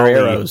don't know their Ollie,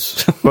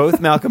 arrows.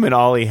 Both Malcolm and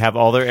Ollie have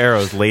all their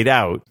arrows laid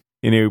out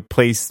in a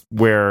place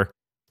where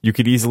you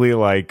could easily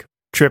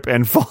trip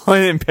and fall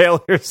and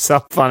impale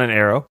yourself on an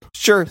arrow.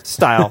 Sure,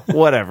 style,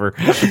 whatever.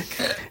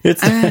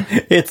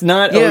 It's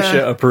not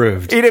OSHA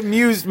approved. It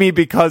amused me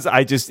because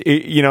I just,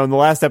 in the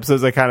last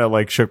episodes, I kind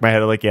of shook my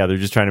head they're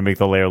just trying to make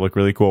the layer look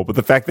really cool. But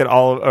the fact that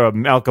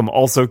Malcolm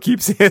also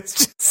keeps his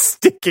just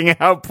sticking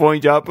out,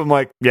 point up, I'm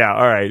like, yeah,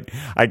 all right.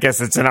 I guess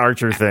it's an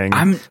Archer thing.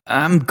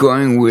 I'm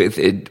going with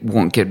it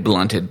won't get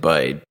blunted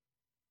by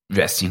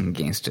resting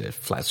against a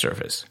flat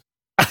surface.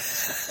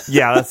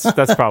 Yeah,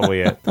 that's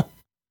probably it.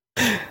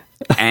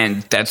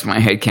 And that's my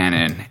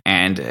headcanon.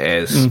 And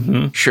as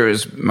sure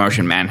as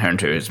Martian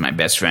Manhunter is my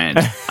best friend,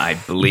 I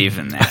believe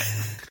in that.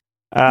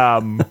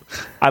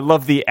 I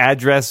love the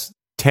address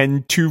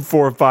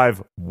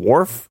 10245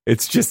 Wharf.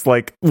 It's just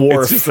Wharf.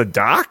 It's just a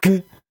dock.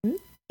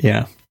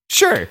 Yeah.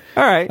 Sure.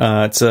 All right.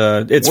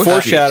 It's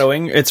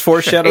foreshadowing. It's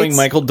foreshadowing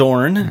Michael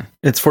Dorn.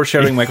 It's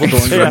foreshadowing Michael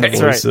Dorn.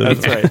 That's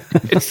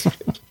right.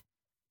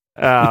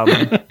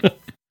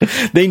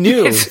 They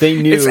knew.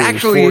 It's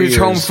actually his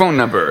home phone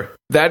number.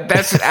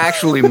 That's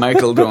actually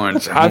Michael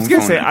Dorn's. I was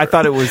going to say. Number. I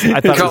thought it was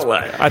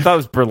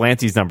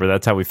Berlanti's number.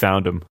 That's how we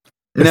found him.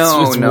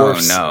 No.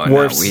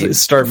 Worf's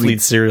Starfleet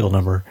serial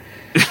number.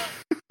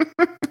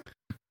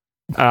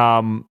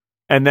 And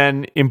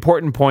then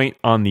important point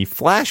on the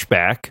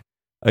flashback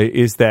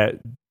is that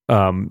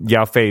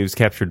Yao Fei, who's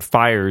captured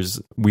Fires,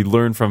 we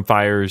learn from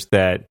Fires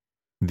that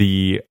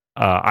the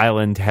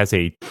island has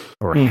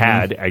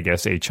had, I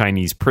guess, a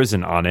Chinese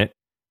prison on it,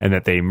 and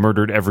that they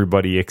murdered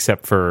everybody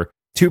except for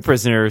 2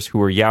 prisoners who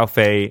were Yao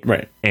Fei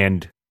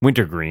and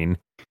Wintergreen.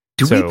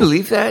 Do we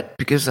believe that?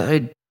 Because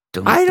I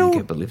don't think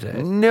I believe that.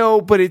 No,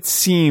 but it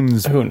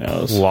seems who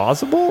knows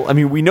plausible. I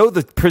mean, we know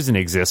the prison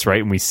exists,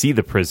 right? And we see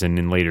the prison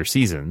in later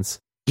seasons.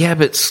 Yeah,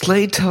 but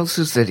Slade tells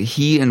us that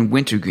he and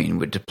Wintergreen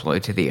would deploy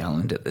to the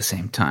island at the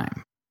same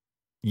time.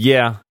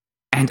 Yeah.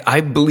 And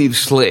I believe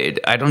Slade.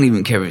 I don't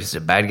even care if he's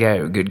a bad guy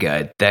or a good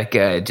guy. That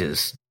guy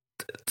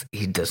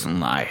he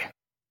doesn't lie.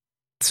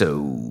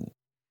 So...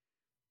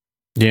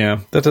 Yeah,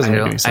 that doesn't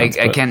make any sense.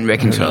 I can't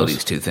reconcile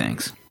these two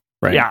things.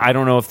 Right. Yeah, I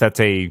don't know if that's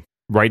a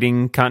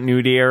writing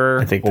continuity error.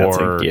 I think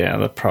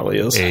that probably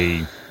is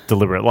a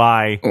deliberate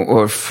lie.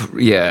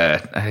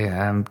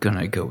 I'm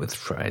gonna go with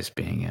Fry's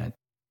being a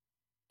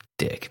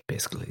dick,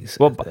 basically. So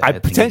well, I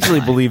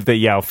potentially believe that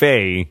Yao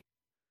Fei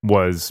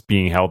was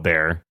being held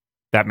there.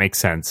 That makes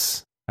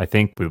sense, I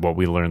think, with what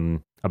we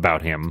learn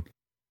about him.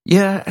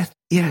 Yeah,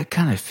 it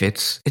kind of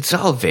fits. It's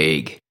all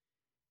vague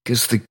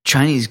because the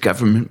Chinese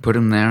government put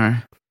him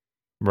there.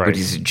 Right. But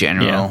he's a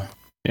general.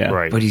 Yeah.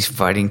 Right. But he's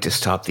fighting to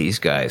stop these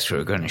guys who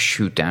are going to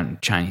shoot down a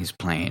Chinese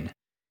plane.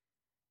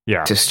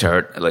 Yeah. To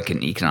start like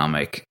an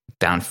economic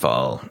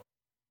downfall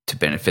to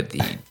benefit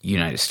the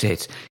United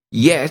States.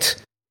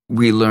 Yet,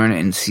 we learn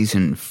in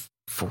season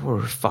 4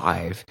 or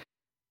 5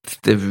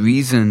 the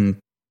reason...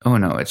 Oh,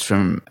 no, it's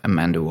from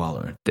Amanda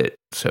Waller.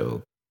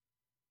 So,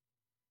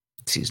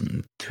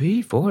 season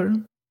 3, 4?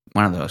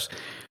 One of those.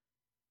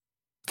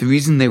 The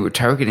reason they were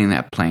targeting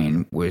that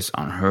plane was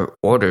on her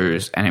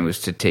orders, and it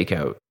was to take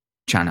out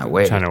China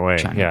White.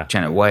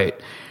 China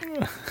White.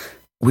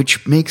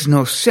 Which makes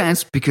no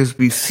sense because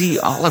we see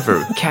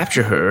Oliver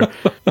capture her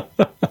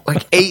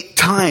like 8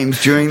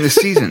 times during the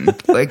season.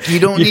 Like, you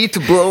don't need to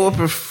blow up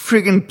a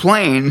friggin'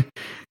 plane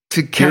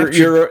to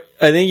capture...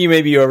 I think you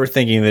may be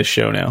overthinking this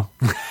show now.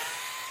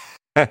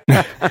 I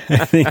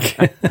think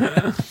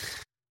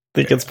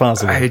it's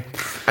possible.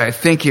 I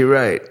think you're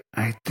right.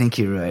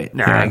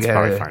 Nah, it's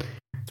probably fine.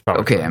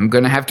 Okay, I'm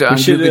going to have to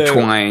undo the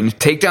twine,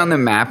 take down the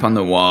map on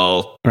the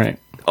wall. Right.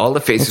 All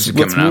the faces are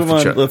coming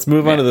off. Let's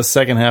move on to the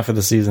second half of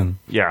the season.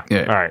 Yeah.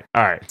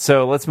 All right.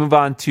 So let's move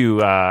on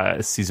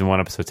to season 1,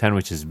 episode 10,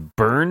 which is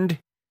Burned.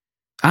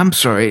 I'm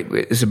sorry.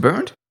 Wait, is it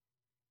Burned?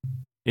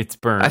 It's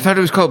Burned. I thought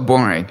it was called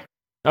Boring.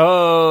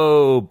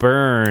 Oh,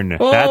 Burn.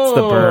 Oh, that's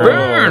the burn.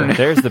 Burn.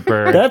 There's the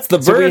burn. That's the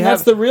burn.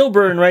 That's the real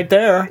burn right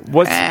there.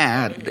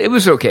 It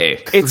was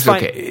okay. It's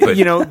fine. Okay, but,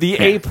 the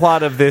A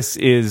plot of this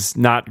is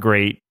not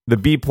great. The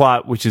B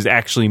plot, which is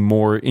actually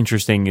more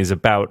interesting, is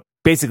about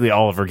basically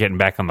Oliver getting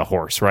back on the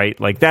horse, right?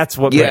 Like, that's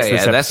what makes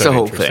this episode that's the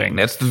whole interesting. thing.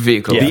 That's the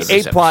vehicle. Yeah. The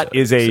A plot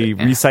is a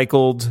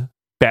recycled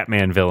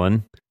Batman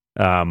villain,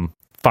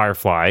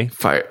 Firefly.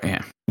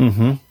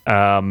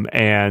 Mm-hmm.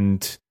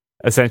 And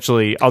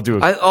essentially,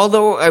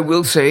 although I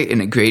will say,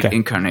 in a great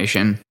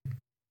incarnation,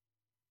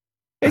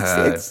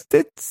 it's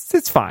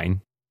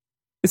fine.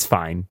 It's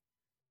fine.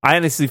 I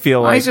honestly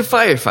feel like he's a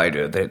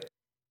firefighter.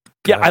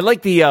 I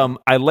like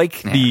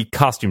the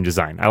costume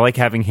design. I like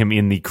having him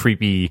in the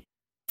creepy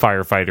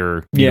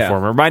firefighter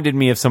uniform. It reminded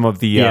me of some of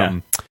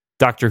the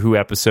Doctor Who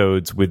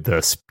episodes with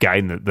the guy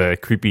in the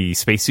creepy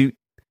spacesuit.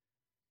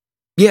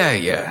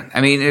 Yeah.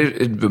 I mean,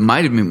 it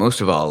reminded me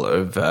most of all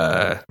of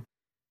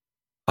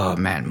oh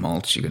man,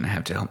 Mulch, you're gonna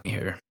have to help me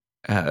here.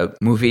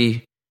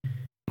 Movie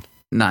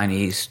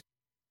 90s.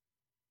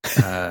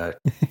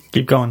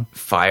 Keep going.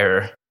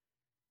 Fire.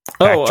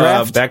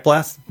 Backdraft?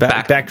 Backblast?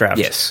 Backdraft.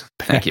 Yes.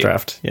 Thank you.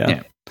 Backdraft,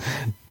 yeah.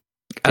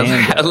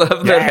 I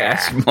love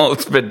that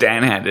Mulch, but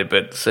Dan had it,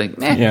 but it's like,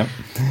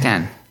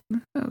 Dan,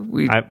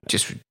 we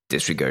just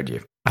disregard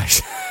you.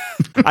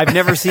 I've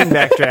never seen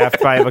Backdraft,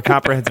 but I have a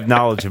comprehensive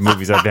knowledge of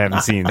movies I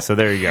haven't seen, so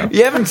there you go.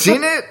 You haven't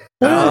seen it?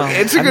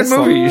 It's a good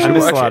movie. You should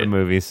watch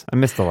it. I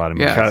missed a lot of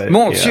movies. Yeah.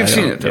 Mulch, you've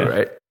seen it though,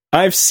 right?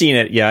 I've seen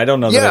it. Yeah, I don't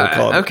know that I would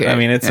call it. Okay. I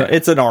mean,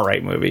 it's an all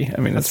right movie.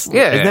 I mean, isn't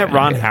that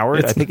Ron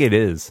Howard? I think it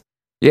is.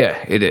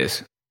 Yeah, it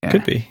is. Yeah.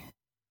 Could be.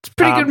 It's a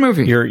pretty good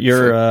movie. You're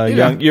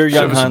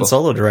young Han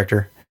Solo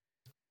director.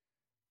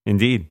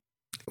 Indeed.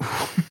 All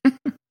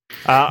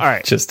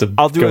right. Just to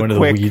go into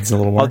the weeds a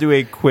little more. I'll do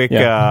a quick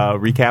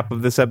recap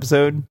of this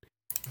episode.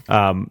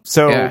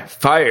 Fire.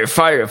 Fight.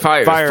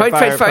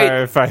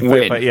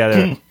 Win.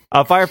 Yeah.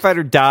 A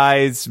firefighter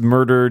dies,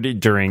 murdered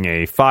during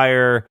a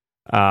fire.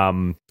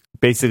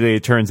 Basically,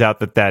 it turns out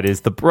that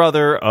is the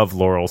brother of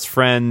Laurel's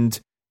friend,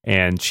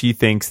 and she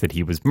thinks that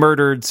he was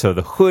murdered, so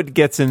the Hood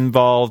gets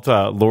involved.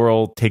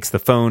 Laurel takes the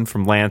phone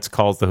from Lance,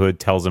 calls the Hood,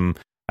 tells him,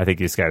 I think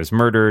this guy was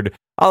murdered.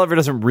 Oliver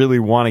doesn't really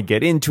want to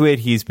get into it.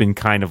 He's been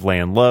kind of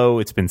laying low.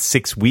 It's been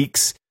 6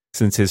 weeks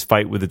since his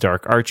fight with the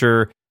Dark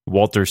Archer.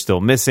 Walter's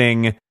still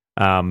missing.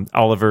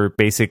 Oliver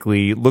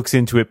basically looks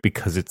into it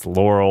because it's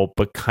Laurel,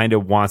 but kind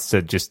of wants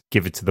to just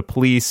give it to the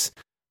police.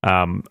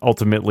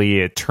 Ultimately,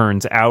 it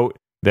turns out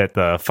that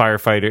the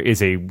firefighter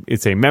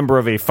is a member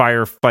of a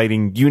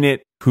firefighting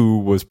unit who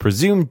was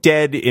presumed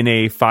dead in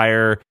a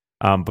fire,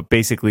 but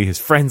basically his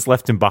friends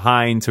left him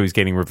behind, so he's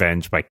getting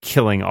revenge by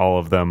killing all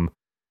of them.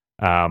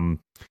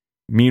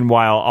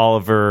 Meanwhile,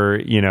 Oliver,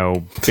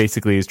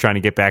 basically is trying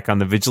to get back on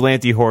the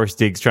vigilante horse.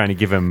 Diggs trying to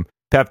give him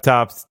pep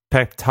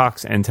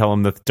talks and tell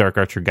him that the Dark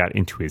Archer got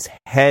into his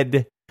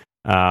head.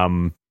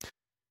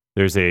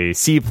 There's a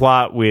C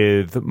plot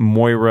with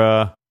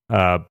Moira.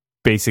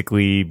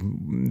 Basically,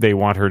 they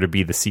want her to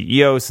be the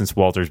CEO since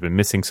Walter's been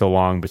missing so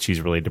long, but she's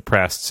really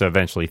depressed. So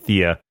eventually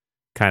Thea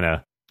kind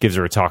of gives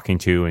her a talking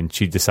to, and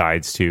she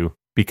decides to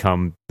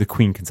become the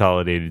Queen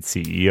Consolidated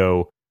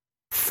CEO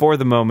for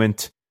the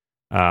moment.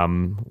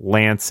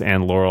 Lance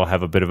and Laurel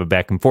have a bit of a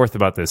back and forth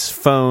about this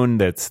phone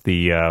that's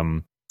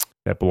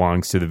that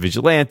belongs to the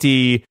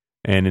vigilante,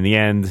 and in the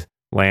end,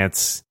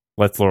 Lance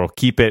lets Laurel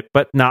keep it,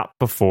 but not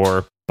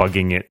before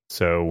bugging it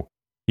so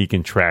he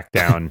can track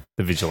down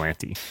the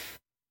vigilante.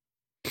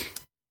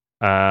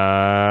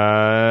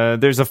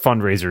 There's a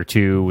fundraiser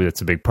too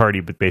that's a big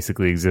party, but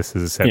basically exists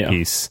as a set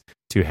piece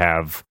to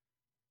have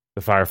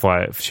the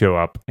Firefly show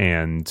up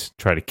and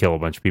try to kill a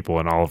bunch of people,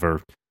 and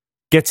Oliver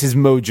gets his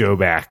mojo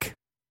back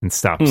and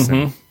stops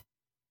him.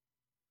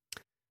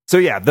 So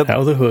yeah, the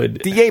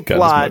Hood A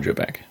plot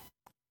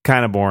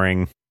kind of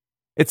boring.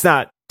 It's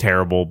not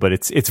terrible, but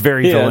it's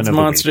very villain of the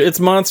week. It's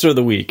monster of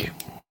the week.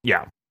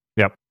 Yeah.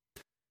 Yep.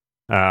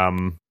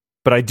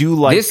 But I do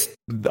like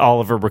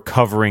Oliver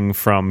recovering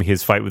from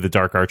his fight with the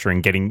Dark Archer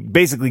and getting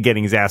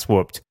his ass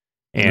whooped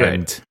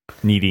and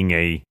needing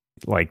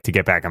to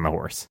get back on the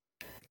horse.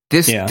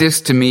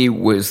 This to me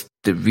was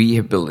the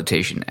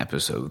rehabilitation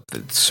episode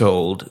that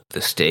sold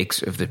the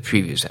stakes of the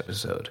previous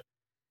episode.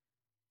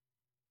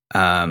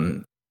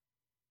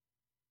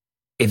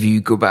 If you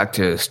go back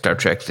to Star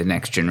Trek: The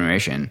Next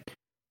Generation,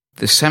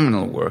 the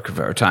seminal work of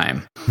our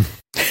time,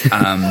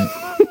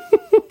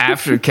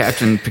 after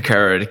Captain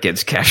Picard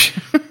gets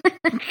captured.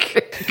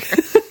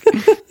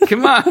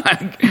 Come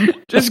on,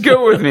 just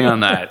go with me on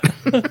that.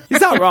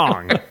 He's not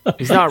wrong.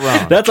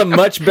 That's a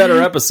much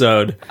better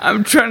episode.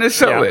 I'm trying to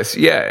sell this.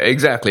 Yeah,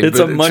 exactly. It's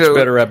a much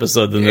better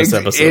episode than this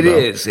episode.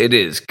 It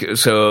is.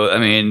 So, I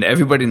mean,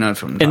 everybody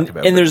knows what I'm talking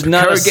about. And there's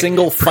not a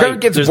single fight.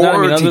 Picard gets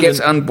bored, he gets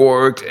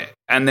unborked,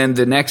 and then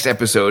the next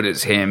episode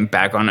is him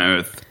back on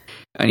Earth.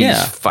 And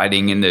he's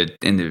fighting in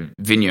the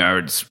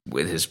vineyards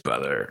with his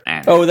brother.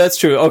 And that's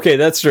true. Okay,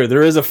 that's true.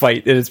 There is a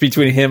fight, and it's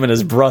between him and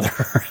his brother.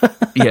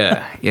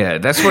 yeah.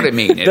 That's what I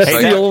mean.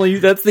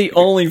 That's the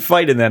only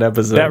fight in that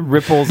episode. That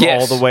ripples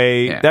all the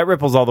way. Yeah. That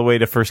ripples all the way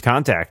to First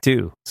Contact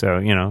too.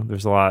 So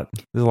there's a lot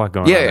going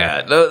on.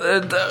 Yeah.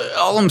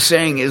 All I'm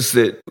saying is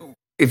that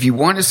if you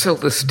want to sell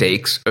the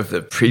stakes of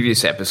the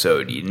previous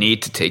episode, you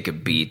need to take a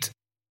beat.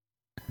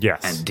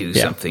 Yes. And do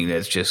something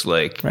that's just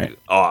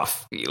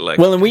off.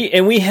 Well,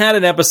 and we had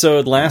an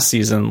episode last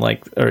season,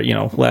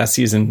 last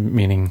season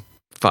meaning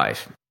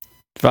 5,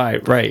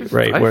 right,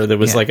 where there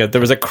was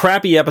there was a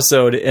crappy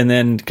episode, and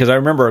then because I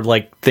remember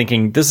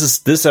thinking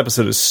this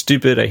episode is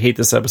stupid, I hate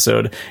this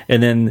episode,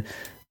 and then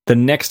the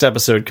next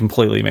episode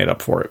completely made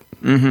up for it.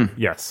 Mm-hmm.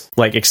 Yes,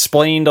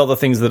 explained all the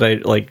things that I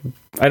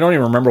don't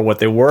even remember what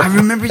they were. I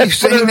remember you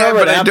saying that,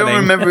 but I don't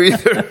remember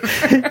either.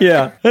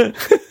 Yeah.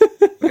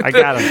 I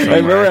got him. I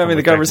remember having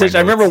the conversation.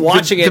 I remember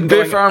watching it. The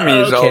Biff Army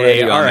is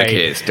already on the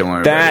case. Don't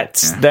worry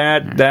about it.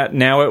 That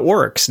now it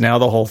works. Now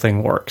the whole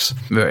thing works.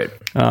 Right.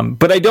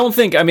 But I don't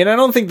think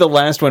the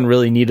last one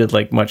really needed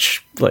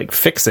much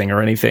fixing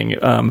or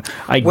anything.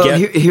 I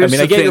get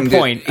your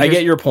point. I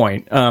get your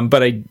point.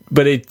 But I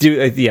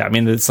do. Yeah. I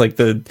mean, it's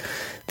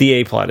the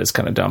A plot is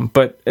kind of dumb,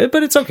 but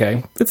it's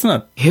okay. It's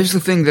not. Here's the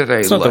thing that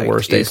it's not the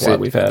worst A plot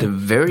we've had. The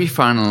very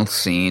final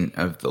scene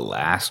of the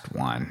last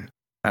one,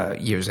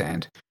 Year's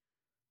End,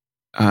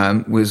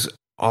 was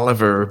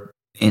Oliver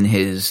in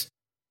his,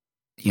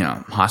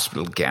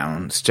 hospital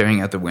gown, staring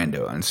out the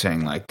window and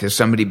saying, there's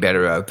somebody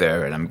better out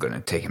there and I'm going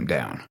to take him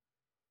down.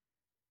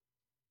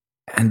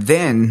 And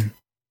then,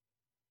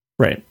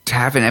 right, to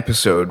have an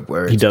episode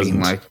where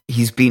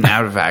he's been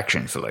out of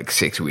action for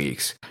 6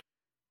 weeks.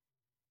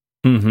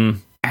 Mm-hmm.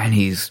 And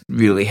he's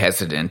really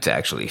hesitant to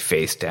actually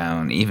face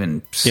down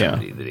even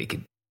somebody that he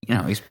could,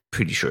 he's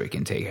pretty sure he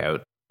can take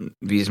out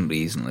reasonably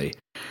easily.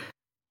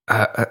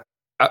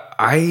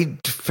 I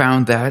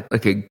found that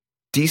a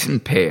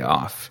decent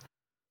payoff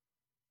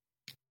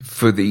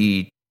for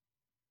the,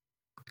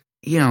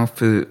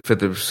 for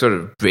the sort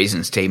of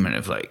brazen statement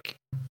of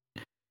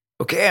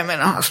okay, I'm in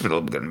a hospital,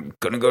 I'm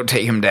gonna go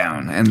take him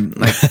down, and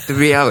the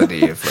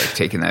reality of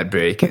taking that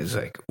break is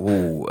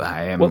ooh,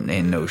 I am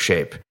in no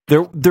shape.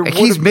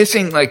 He's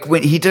missing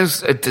when he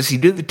does he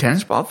do the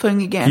tennis ball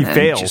thing again? He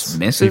fails. Just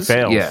misses. He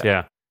fails.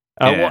 Yeah.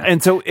 Well,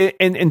 and so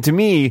and to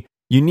me,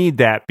 you need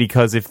that,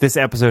 because if this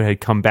episode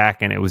had come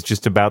back and it was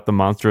just about the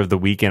monster of the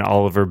week and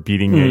Oliver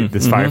beating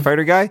this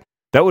firefighter guy,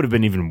 that would have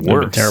been even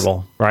worse. Been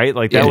terrible, right?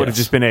 Like that would have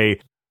just been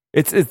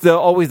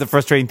always the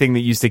frustrating thing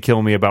that used to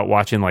kill me about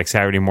watching like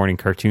Saturday morning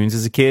cartoons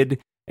as a kid,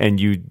 and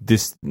you'd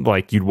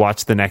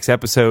watch the next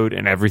episode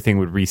and everything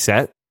would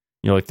reset.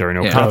 You're like, there are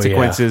no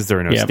consequences, there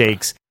are no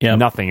stakes,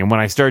 nothing. And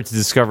when I started to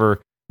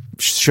discover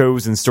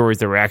shows and stories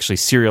that were actually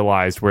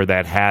serialized where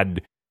that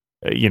had,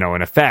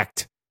 an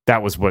effect,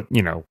 that was what,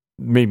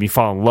 made me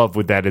fall in love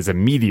with that as a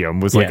medium,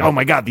 was like, oh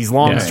my God, these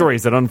long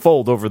stories that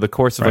unfold over the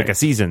course of like a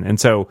season. And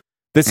so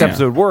this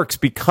episode works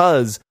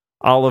because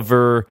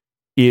Oliver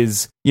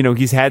is,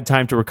 he's had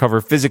time to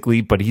recover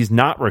physically, but he's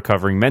not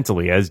recovering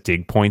mentally, as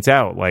Dig points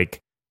out. Like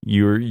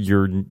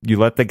you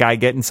let the guy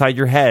get inside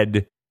your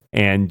head,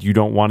 and you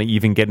don't want to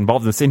even get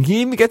involved in this. And he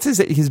even gets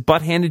his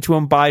butt handed to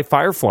him by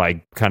Firefly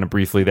kind of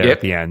briefly there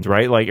at the end,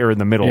 right? Like, or in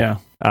the middle. Yeah.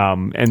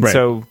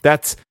 So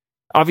that's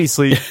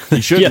obviously he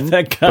shouldn't,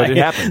 that guy. but it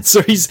happens.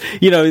 So he's,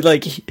 he's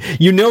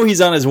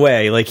on his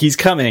way, like he's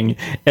coming,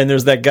 and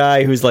there's that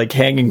guy who's like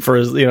hanging for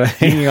his,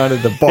 hanging onto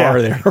the bar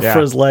there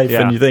for his life.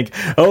 And you think,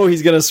 oh,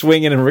 he's going to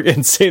swing in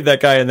and save that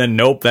guy. And then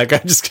nope, that guy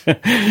just,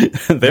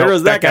 there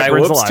goes that guy.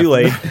 Whoops, too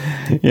late.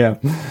 Yeah.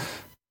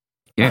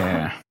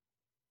 Yeah.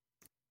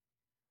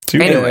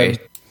 Anyway,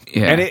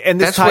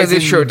 and that's why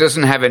this show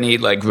doesn't have any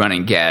like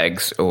running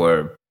gags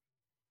or,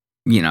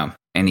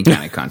 any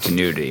kind of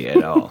continuity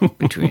at all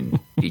between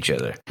each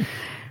other,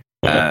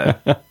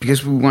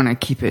 because we want to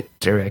keep it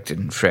directed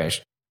and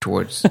fresh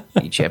towards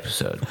each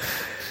episode.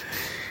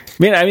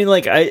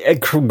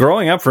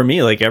 Growing up for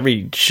me, like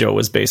every show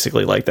was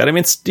basically like that. I mean,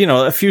 it's,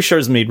 a few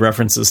shows made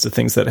references to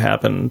things that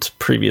happened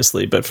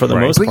previously, but for the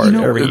most part,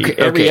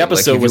 every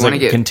episode was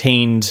like a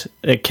contained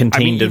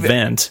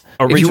event.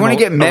 If you want to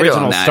get meta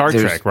original on that, Star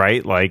Trek,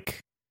 right? Like,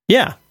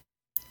 yeah.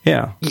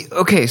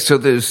 Okay, so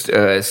there's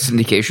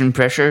syndication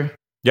pressure.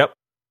 Yep.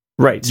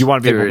 Right. You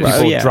want to be able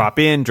to drop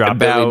in,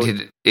 drop out.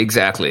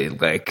 Exactly.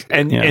 Like,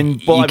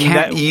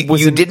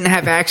 you didn't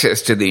have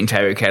access to the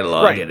entire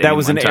catalog. Right. That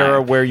was an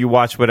era where you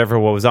watched whatever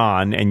was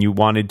on, and you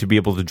wanted to be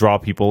able to draw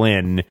people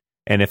in.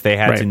 And if they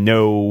had to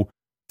know,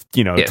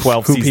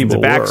 12 seasons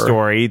of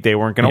backstory, they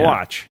weren't going to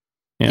watch.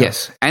 Yeah.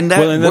 Yes. And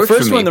that the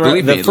first one,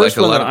 the first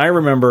one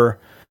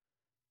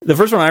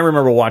I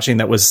remember watching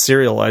that was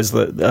serialized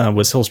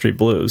was Hill Street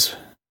Blues.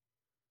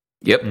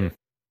 Yep. And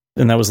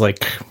that was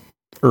like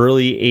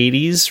early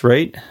 80s,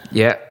 right?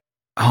 Yeah.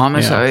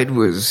 Homicide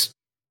was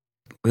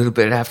a little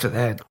bit after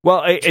that.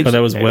 Well,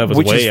 that was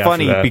which is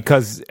funny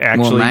because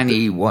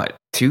actually,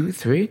 2,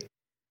 3.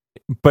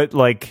 But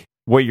like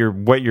what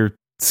you're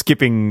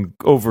skipping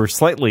over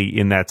slightly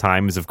in that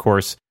time is, of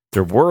course,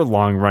 there were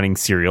long running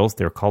serials.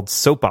 They're called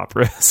soap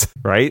operas,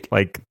 right?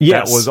 Like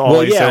that was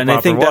all. And I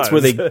think that's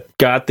where they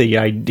got the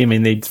idea. I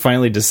mean, they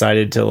finally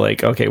decided to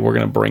like, okay, we're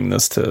going to bring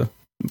this to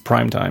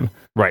primetime,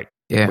 right?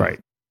 Yeah, right.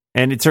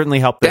 And it certainly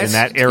helped that in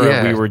that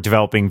era we were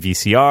developing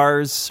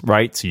VCRs,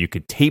 right? So you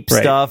could tape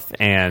stuff,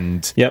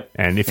 and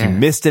if you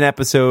missed an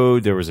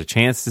episode, there was a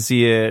chance to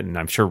see it. And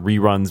I'm sure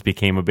reruns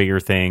became a bigger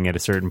thing at a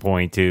certain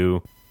point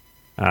too.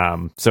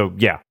 It's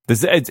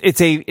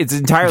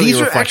entirely.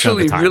 These are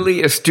actually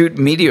really astute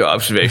media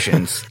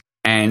observations,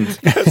 and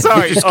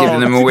you're just giving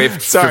them away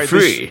for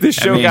free. This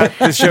show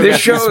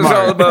is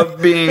all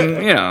about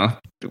being,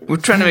 we're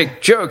trying to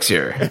make jokes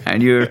here,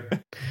 and you're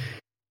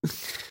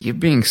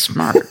being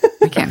smart.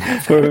 We can't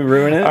have that. We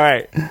ruin it. All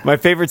right. My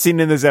favorite scene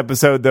in this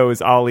episode, though,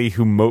 is Ollie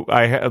who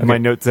my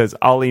note says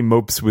Ollie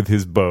mopes with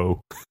his bow.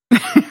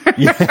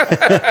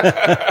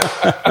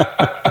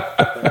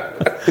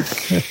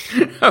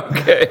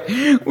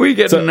 Okay, we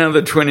get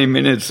another 20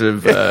 minutes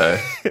of Hill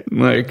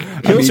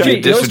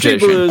Street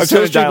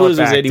Blues was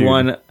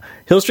 81. Dude.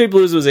 Hill Street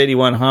Blues was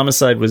 81.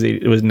 Homicide was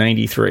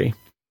 93.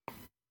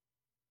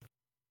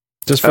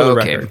 Just for the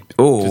record.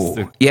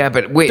 Oh,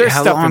 but wait,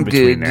 how long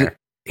did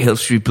Hill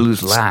Street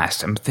Blues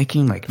last? I'm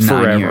thinking like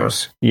 9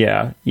 years.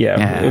 Yeah.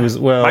 It was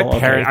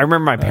I remember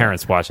my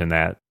parents watching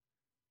that.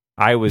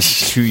 I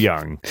was too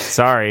young.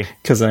 Sorry,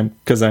 because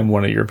I'm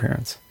one of your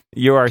parents.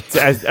 You are.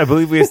 I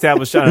believe we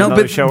established on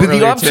another show but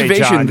earlier the observation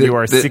today, John, that, you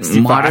are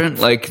 65. Modern,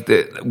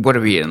 what are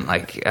we in?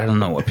 Like, I don't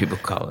know what people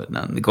call it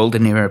now. The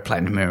golden era,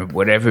 platinum era,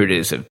 whatever it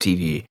is of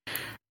TV.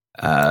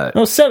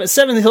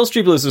 Seven. Hill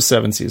Street Blues was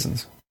 7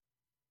 seasons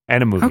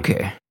and a movie.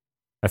 Okay,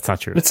 that's not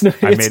true. It's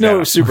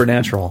no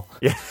Supernatural.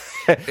 Yeah.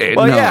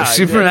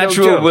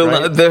 Supernatural will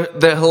not.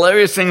 The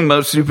hilarious thing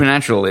about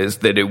Supernatural is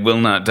that it will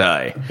not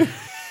die.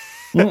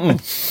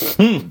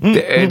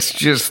 It's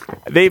just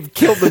they've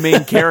killed the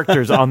main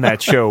characters on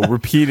that show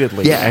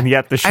repeatedly, and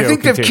yet the show I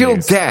think continues. They've killed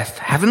Death.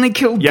 Haven't they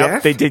killed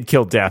Death? They did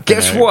kill Death.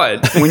 Guess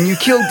what? When you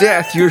kill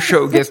Death, your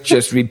show gets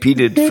just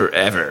repeated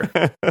forever.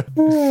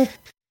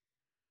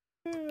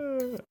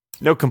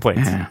 No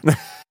complaints.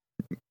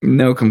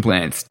 No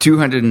complaints.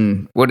 200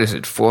 and what is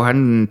it?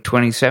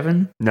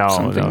 427?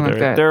 No,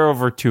 there are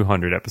over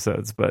 200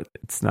 episodes, but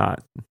it's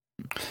not.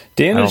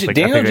 Daniel J.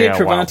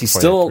 Travanti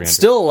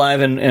still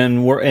alive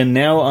and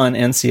now on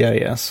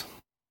NCIS.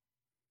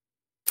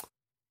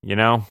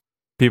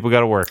 People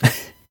got to work.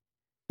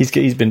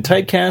 He's been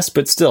typecast,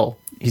 but still,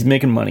 he's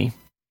making money.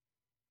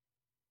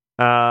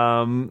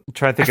 Try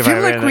to think. I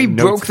feel like we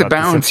broke the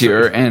bounds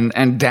here,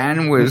 and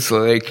Dan was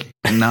like,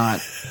 "Not,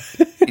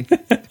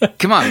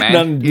 come on,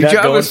 man. Your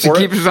job is to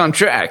keep us on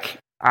track."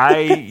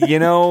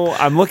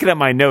 I'm looking at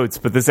my notes,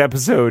 but this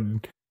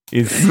episode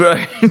is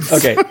right.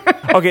 Okay.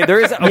 There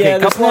is a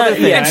couple other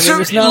things.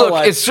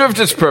 It served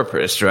its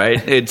purpose,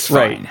 right? It's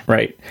fine,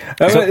 right.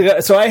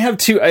 So I have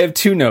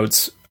two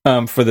notes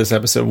for this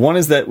episode. One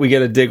is that we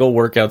get a Diggle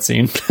workout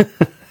scene.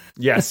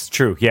 Yes,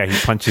 true. Yeah, he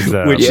punches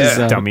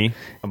a dummy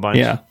a bunch.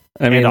 Yeah.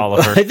 I mean,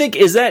 Oliver. I think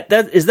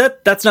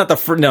that's not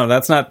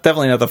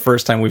definitely not the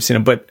first time we've seen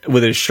him, but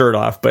with his shirt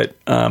off. But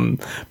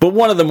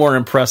one of the more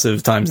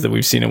impressive times that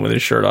we've seen him with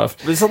his shirt off.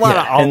 There's a lot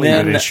of Ollie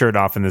with his shirt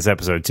off in this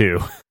episode too.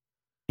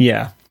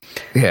 Yeah,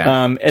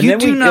 yeah. And you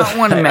do not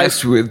want to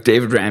mess with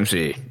David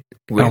Ramsey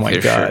with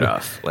his shirt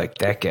off, like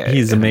that guy.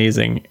 He's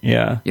amazing.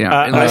 Yeah,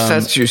 unless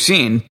that's your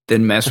scene,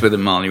 then mess with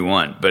him all you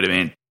want. But I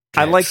mean.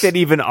 I like that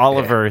even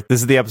Oliver,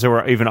 this is the episode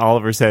where even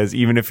Oliver says,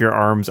 even if your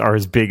arms are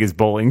as big as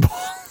bowling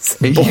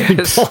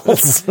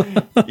balls.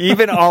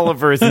 Even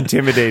Oliver is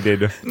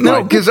intimidated.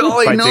 No, because all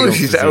he knows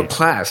he's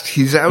outclassed.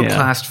 He's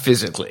outclassed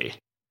physically.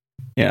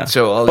 Yeah.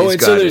 So all he's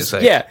got is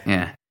like... Yeah.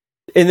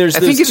 And there's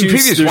I think in the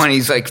previous one,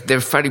 he's like, they're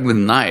fighting with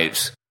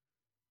knives.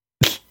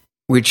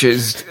 Which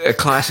is a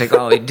classic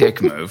Ollie Dick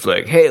move.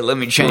 Like, hey, let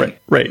me change.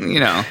 Right.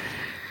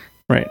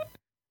 Right.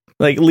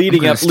 Like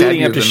leading up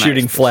to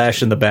shooting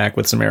Flash in the back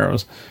with some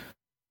arrows.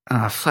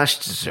 Flash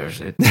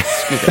deserves it.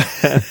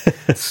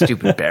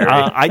 Stupid Barry.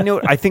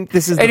 I think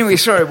this is. Anyway,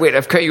 sorry. Wait,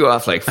 I've cut you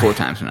off like 4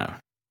 times now,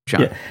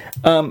 John.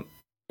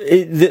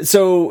 Yeah.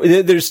 So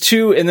there's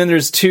two, and then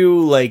there's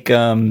two like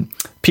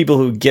people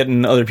who get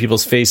in other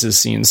people's faces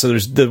scenes. So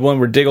there's the one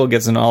where Diggle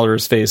gets in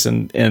Oliver's face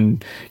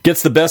and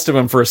gets the best of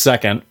him for a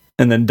second,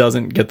 and then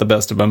doesn't get the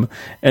best of him,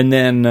 and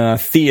then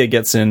Thea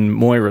gets in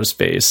Moira's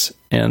face,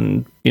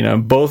 and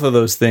both of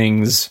those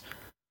things.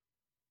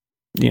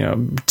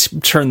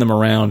 Turn them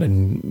around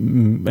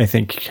and I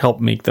think help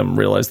make them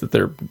realize that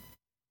they're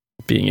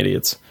being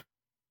idiots.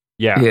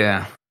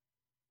 Yeah.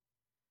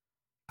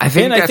 I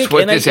think that's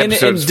what this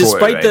episode's for.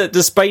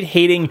 Despite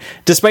hating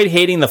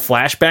the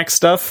flashback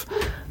stuff,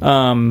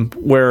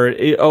 where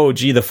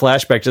the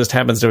flashback just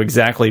happens to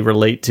exactly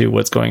relate to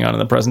what's going on in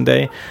the present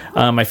day.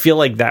 I feel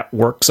like that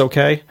works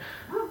okay.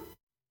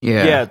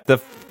 Yeah.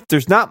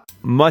 There's not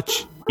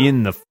much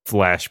in the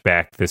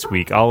flashback this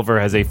week. Oliver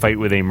has a fight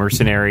with a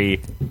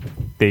mercenary.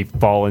 They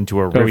fall into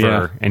a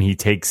river, and he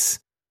takes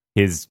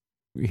his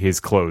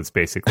clothes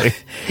basically.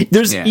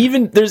 There's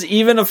even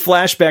a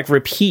flashback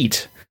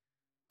repeat.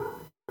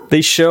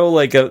 They show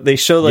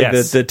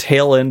the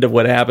tail end of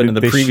what happened in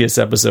the previous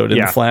episode in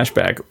the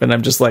flashback, and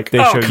I'm just like, they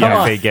show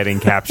Yaffe getting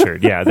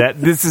captured. Yeah,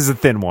 this is a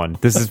thin one.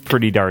 This is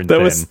pretty darn thin.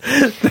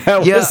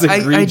 That was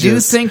egregious. I do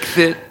think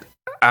that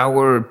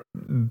our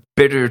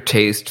bitter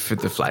taste for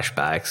the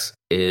flashbacks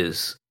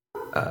is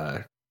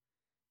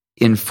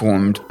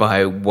informed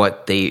by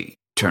what they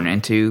turn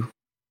into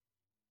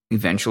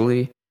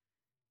eventually.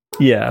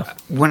 Yeah.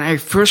 When I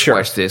first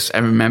watched this, I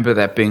remember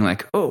that being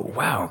like, oh,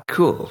 wow,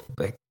 cool.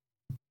 Like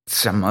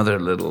some other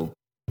little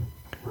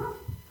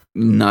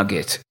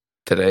nugget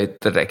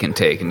that I can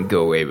take and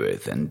go away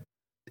with. And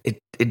it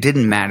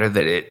didn't matter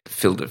that it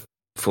filled a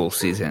full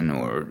season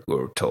or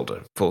told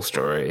a full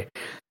story.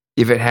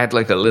 If it had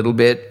like a little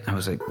bit, I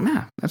was like,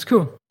 nah, that's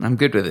cool. I'm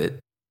good with it.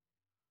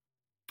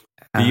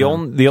 The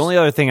only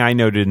other thing I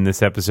noted in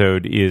this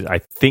episode is I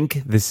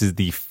think this is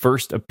the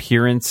first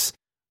appearance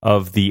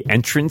of the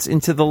entrance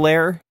into the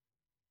lair.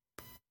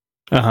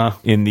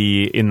 In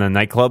the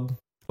nightclub.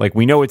 Like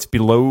we know it's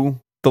below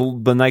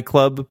the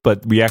nightclub,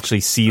 but we actually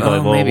see the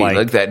little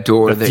like that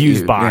door, the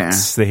fuse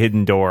box, the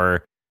hidden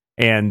door,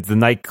 and the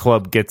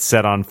nightclub gets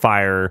set on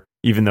fire,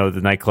 even though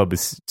the nightclub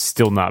is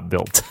still not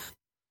built.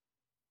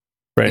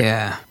 Right.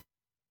 Yeah.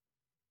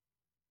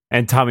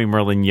 And Tommy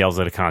Merlin yells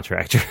at a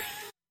contractor.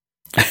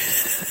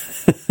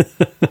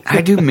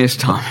 I do miss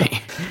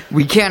Tommy.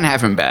 We can't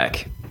have him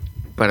back,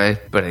 but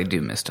I do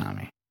miss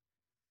Tommy.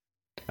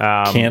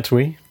 Can't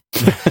we?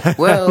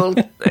 Well,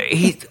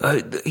 he's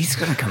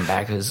gonna come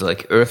back as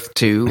like Earth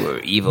 2 or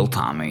Evil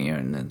Tommy,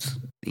 and it's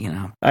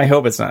I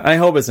hope it's not. I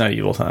hope it's not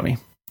Evil Tommy.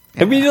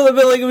 Yeah. It'd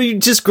be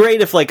just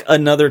great if like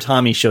another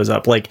Tommy shows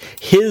up, like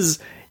his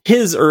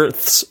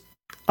Earth's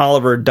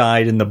Oliver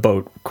died in the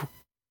boat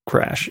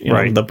crash,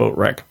 the boat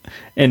wreck,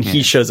 and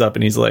he shows up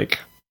and he's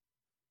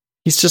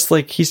just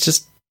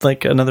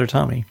like another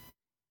Tommy.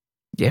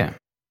 Yeah,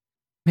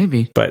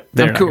 maybe, but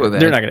they're not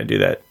going to do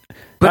that.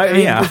 But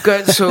we've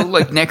got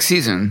like next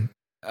season.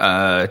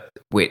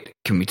 Wait,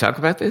 can we talk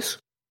about this?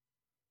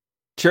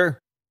 Sure.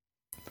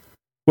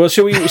 Well,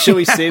 should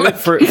we save it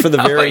for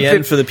the very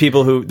end for the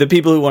people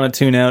who want to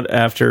tune out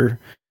after?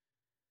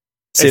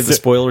 Save the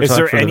spoiler talk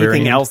for the very end. Is there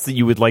anything else that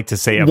you would like to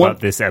say about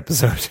this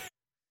episode?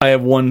 I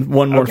have one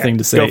more thing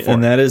to say,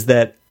 and that is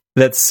that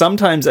that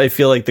sometimes I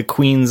feel like the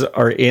queens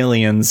are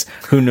aliens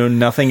who know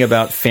nothing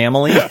about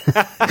family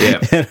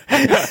and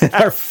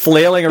are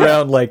flailing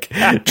around like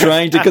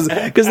trying to, because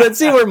that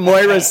scene where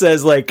Moira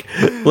says like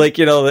they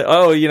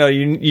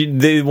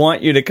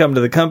want you to come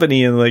to the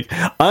company and like,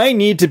 I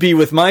need to be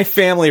with my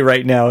family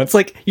right now. It's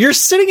like, you're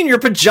sitting in your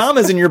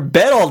pajamas in your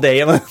bed all day.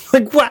 And I'm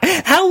like,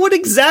 what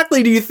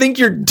exactly do you think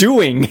you're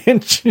doing?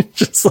 And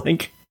just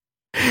like,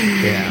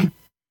 yeah.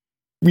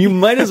 You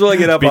might as well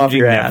get up off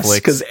your ass,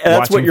 because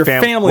that's what your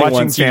family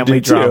wants you to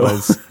do.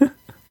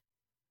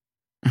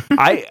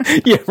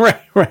 Yeah,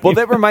 right. Well,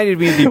 that reminded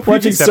me of the watching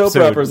previous soap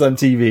operas on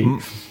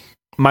TV.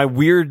 My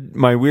weird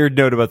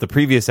note about the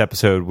previous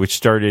episode, which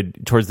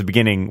started towards the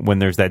beginning when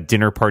there's that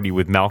dinner party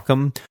with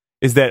Malcolm,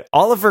 is that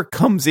Oliver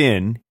comes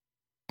in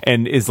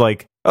and is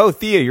like, "Oh,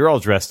 Thea, you're all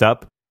dressed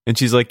up." And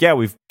she's like, "Yeah,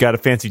 we've got a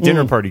fancy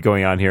dinner party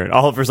going on here." And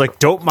Oliver's like,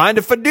 "Don't mind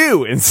if I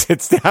do," and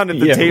sits down at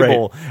the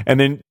table. Right. And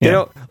then, you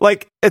know,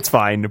 like, it's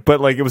fine. But,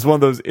 like, it was one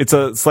of those, it's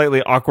a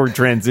slightly awkward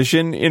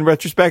transition in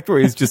retrospect where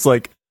he's just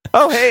like,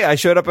 "Oh, hey, I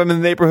showed up. I'm in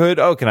the neighborhood.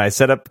 Oh, can I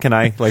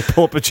like,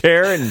 pull up a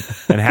chair and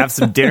have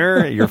some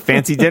dinner, your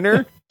fancy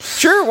dinner?"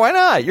 Sure, why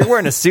not? You're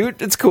wearing a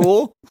suit. It's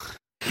cool.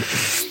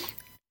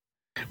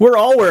 We're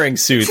all wearing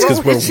suits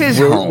because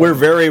we're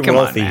very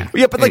wealthy.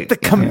 Yeah, but like the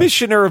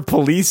commissioner of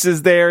police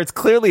is there. It's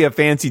clearly a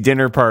fancy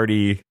dinner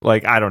party.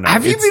 Like, I don't know.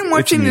 Have you been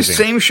watching the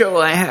same show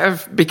I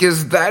have?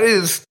 Because that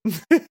is...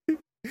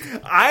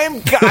 I'm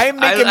making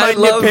my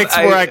nitpicks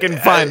where I can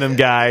find them,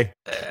 Guy.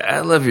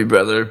 I love you,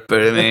 brother,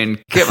 but I mean,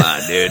 come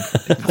on, dude.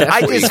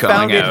 I just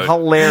found it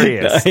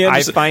hilarious.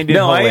 I find it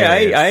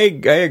hilarious. I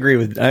agree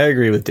with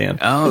Dan.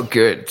 Oh,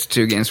 good. It's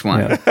 2 against 1.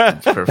 Yeah.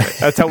 That's perfect.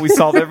 That's how we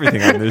solve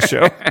everything on this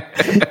show.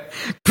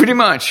 Pretty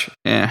much.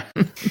 Yeah.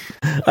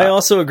 I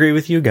also agree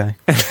with you, Guy.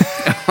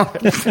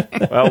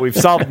 Well, we've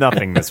solved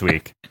nothing this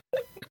week.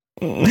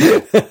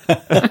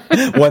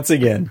 Once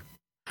again.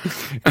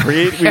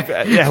 We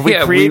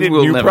created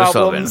new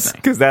problems,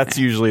 because that's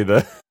usually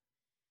the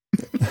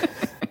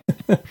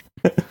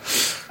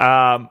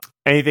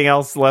anything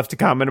else left to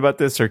comment about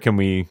this, or can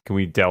we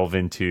delve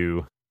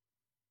into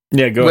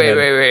go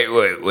ahead.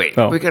 Wait.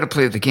 Oh. We gotta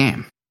play the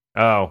game.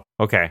 Oh,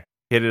 okay.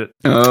 Hit it.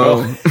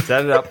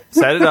 Set it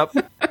up.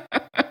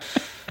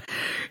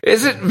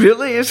 Is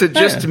it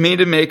just me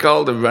to make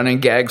all the running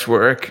gags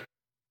work?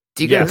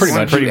 Do you guys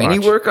want to do any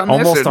work on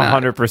almost this?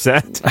 Almost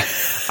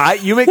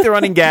 100%. You make the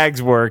running gags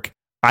work.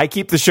 I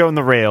keep the show on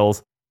the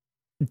rails.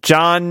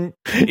 John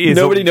is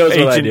nobody knows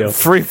what I do.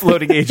 Free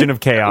floating agent of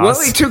chaos.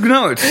 Well, he took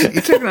notes.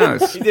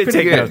 He did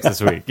take notes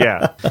this week.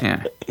 Yeah.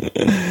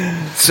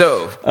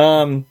 So,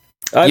 I'm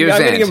going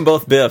to give them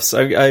both biffs.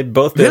 I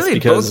both biffs really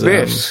because both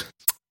biffs.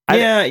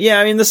 Yeah.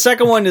 I mean, the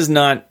second one is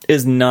not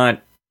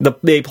the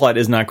A plot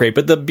is not great,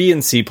 but the B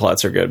and C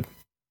plots are good.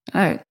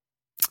 All right.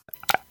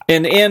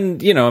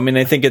 And you know, I mean,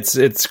 I think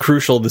it's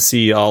crucial to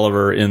see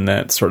Oliver in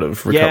that sort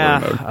of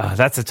recovery mode.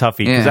 That's a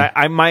toughie, because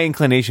my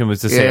inclination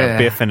was to say a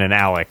Biff and an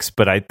Alex,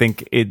 but I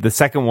think the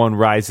second one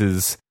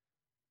rises,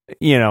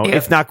 you know,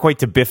 if not quite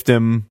to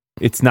Biffdom,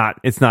 it's not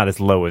as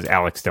low as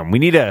Alexdom. We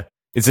need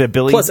it's a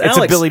Billy. Plus, it's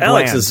a Billy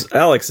Bland.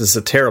 Alex is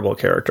a terrible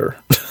character.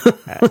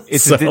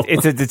 It's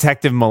a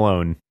Detective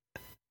Malone.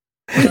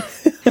 I'm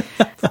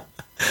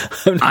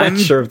not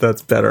sure if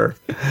that's better.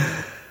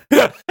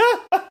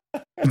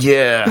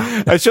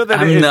 Yeah, I showed that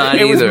I'm not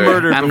either. Was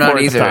murdered I'm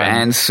not either.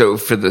 Time. And so,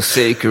 for the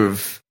sake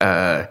of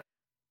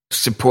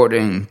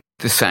supporting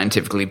the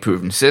scientifically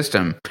proven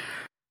system,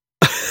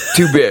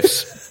 2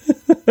 biffs.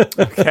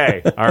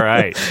 Okay, all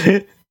right.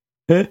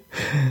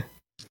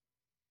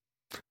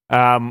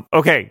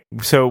 Okay,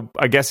 so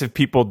I guess if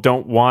people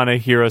don't want to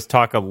hear us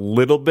talk a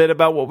little bit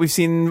about what we've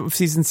seen in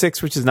season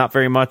 6, which is not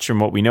very much, and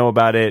what we know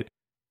about it,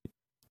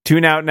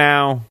 tune out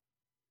now.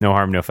 No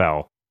harm, no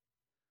foul.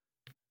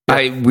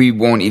 We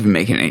won't even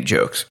make any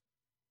jokes.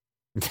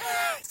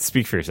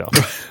 Speak for yourself.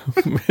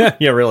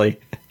 Yeah, really.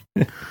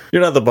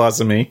 You're not the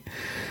boss of me.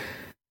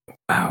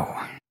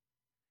 Wow.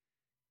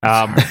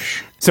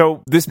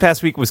 So this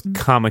past week was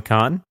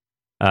Comic-Con,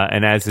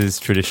 and as is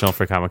traditional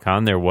for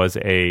Comic-Con, there was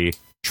a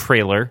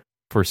trailer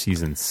for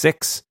season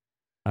 6,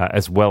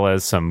 as well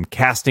as some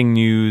casting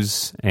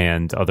news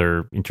and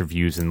other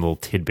interviews and little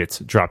tidbits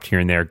dropped here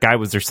and there. Guy,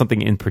 was there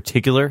something in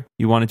particular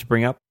you wanted to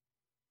bring up?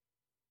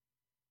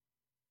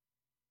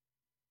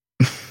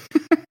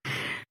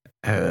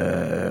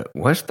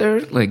 Was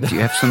there? Like, do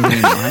you have something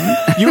in mind?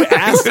 You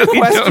asked a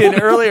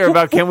question earlier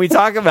about, can we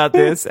talk about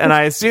this? And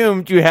I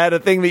assumed you had a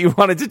thing that you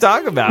wanted to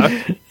talk about.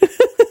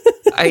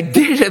 I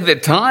did at the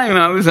time.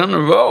 I was on a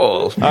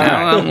roll.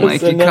 Now I'm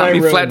like, you caught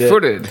me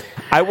flat-footed.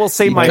 I will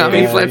say my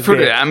favorite.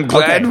 Flat-footed. I'm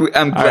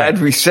glad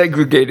we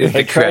segregated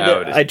the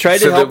crowd. I tried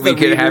to help the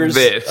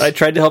readers. I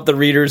tried to help the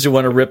readers who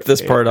want to rip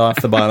this part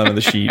off the bottom of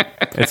the sheet.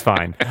 It's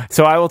fine.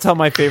 So I will tell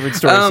my favorite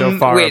story so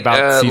far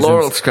about season.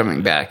 Laurel's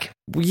coming back.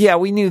 Yeah,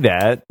 we knew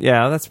that.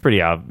 Yeah, that's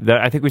pretty obvious.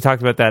 I think we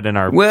talked about that in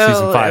our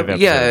season 5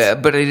 episodes. Yeah,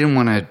 but I didn't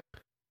want to,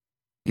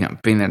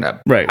 bring that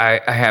up. Right.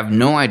 I have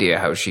no idea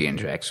how she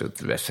interacts with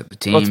the rest of the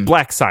team. Well, it's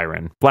Black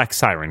Siren. Black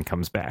Siren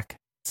comes back.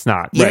 It's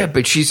not. Yeah,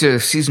 but she's a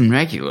season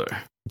regular.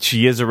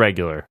 She is a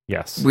regular,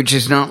 yes. Which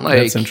is not like,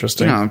 that's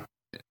interesting.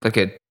 Like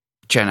a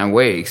Jenna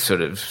Wei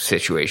sort of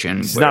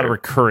situation. She's not a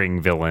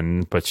recurring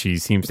villain, but she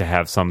seems to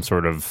have some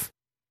sort of,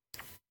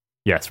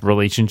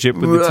 relationship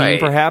with the team,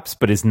 perhaps,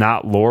 but is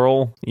not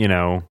Laurel,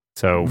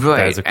 So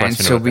that is a question. And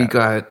so we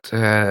got,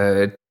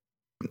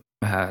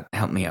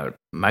 help me out,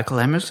 Michael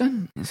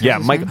Emerson?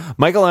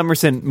 Michael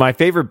Emerson. My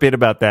favorite bit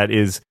about that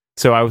is,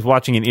 so I was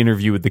watching an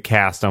interview with the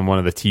cast on one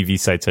of the TeeVee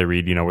sites I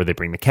read, where they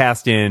bring the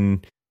cast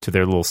in to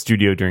their little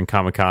studio during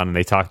Comic-Con and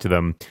they talk to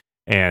them.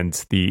 And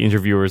the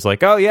interviewer is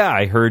like, "Oh yeah,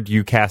 I heard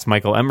you cast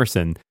Michael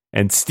Emerson."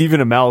 And Stephen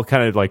Amell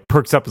kind of like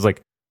perks up, is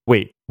like,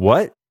 "Wait,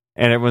 what?"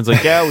 And everyone's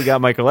like, "Yeah, we got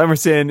Michael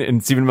Emerson."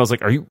 And Stephen Amell's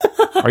like, "Are you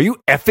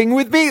effing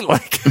with me?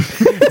 Like,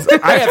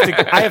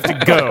 I have to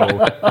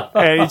go."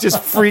 And he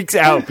just freaks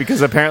out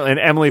because apparently, and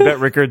Emily Bett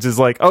Rickards is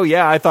like, "Oh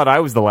yeah, I thought I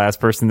was the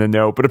last person to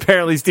know," but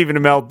apparently Stephen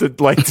Amell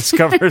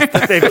discovers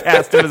that they've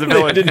cast him as a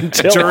villain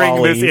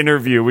during this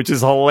interview, which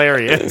is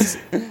hilarious.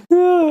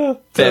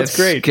 That's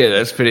great. Okay,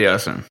 that's pretty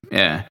awesome.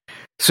 Yeah.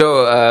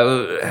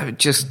 So,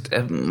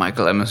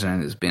 Michael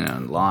Emerson has been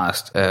on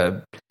Lost.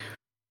 I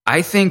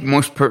think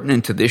most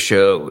pertinent to this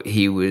show,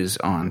 he was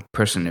on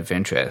Person of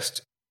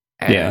Interest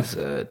as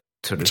a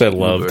sort of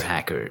Uber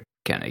hacker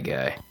kind of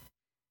guy.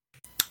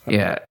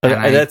 Yeah, I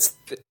don't know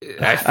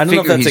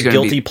if that's a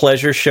guilty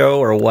pleasure show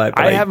or what.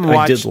 But I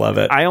did love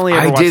it. I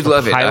did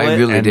love it. I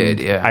really did.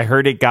 Yeah, I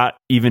heard it got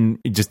even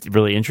just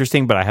really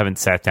interesting, but I haven't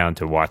sat down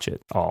to watch it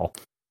all.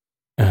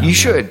 You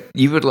should.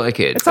 You would like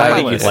it. I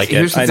think you'd like it.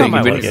 Here's the thing.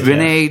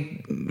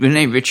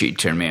 Renee Ritchie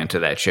turned me onto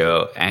that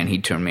show, and he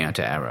turned me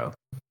onto Arrow.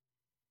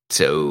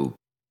 So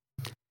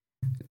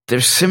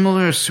there's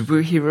similar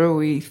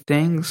superhero-y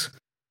things.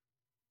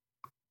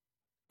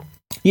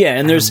 Yeah,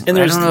 and there's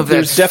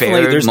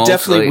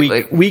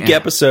definitely weak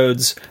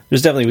episodes.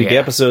 There's definitely weak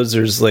episodes.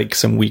 There's like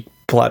some weak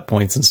plot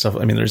points and stuff.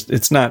 I mean,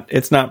 it's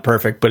not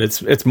perfect, but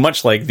it's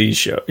much like these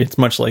shows. It's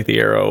much like the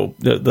Arrow,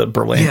 the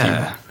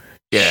Berlanti.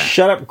 Yeah.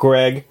 Shut up,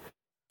 Greg.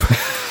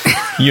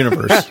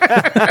 Universe.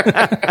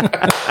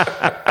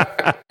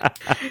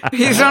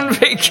 He's on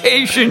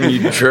vacation,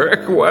 you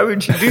jerk. Why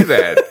would you do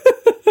that?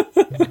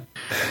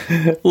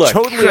 Look,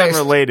 totally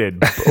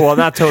unrelated. Well,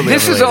 not totally.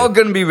 This is all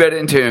going to be read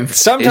into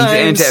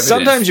sometimes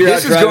you're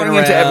out driving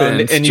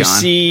around and you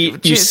see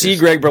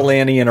Greg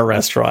Berlanti in a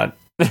restaurant.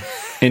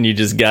 And you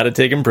just got to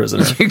take him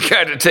prisoner. You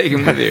got to take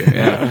him with you.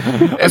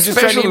 Yeah.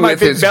 Especially with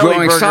his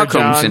growing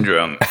Stockholm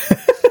syndrome.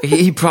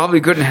 He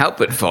probably couldn't help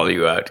but follow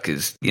you out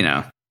because,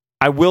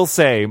 I will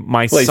say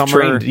my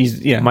summer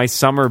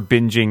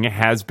binging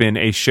has been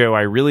a show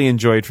I really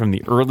enjoyed from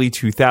the early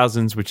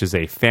 2000s, which is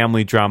a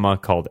family drama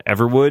called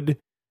Everwood,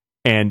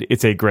 and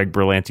it's a Greg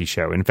Berlanti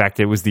show. In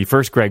fact, it was the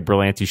first Greg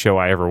Berlanti show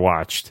I ever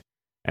watched,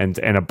 and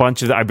a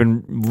bunch of I've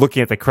been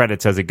looking at the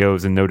credits as it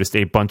goes and noticed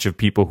a bunch of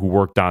people who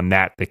worked on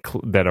that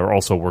are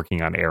also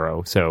working on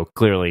Arrow. So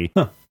clearly,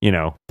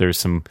 there's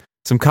some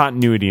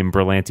continuity in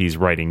Berlanti's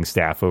writing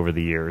staff over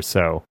the years.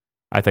 So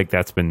I think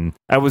that been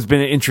an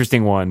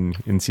interesting one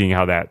in seeing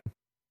how that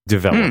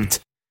developed.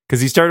 Because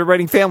he started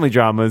writing family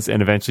dramas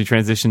and eventually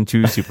transitioned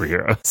to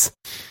superheroes.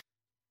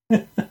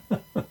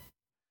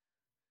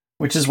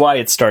 Which is why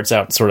it starts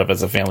out sort of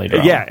as a family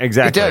drama. Yeah,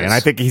 exactly. And I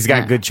think he's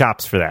got good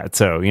chops for that.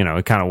 So,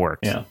 it kind of works.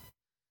 Yeah.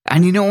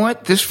 And you know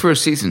what? This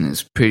first season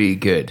is pretty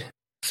good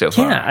so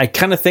far. Yeah, I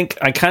kind of think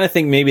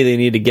maybe they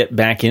need to get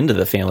back into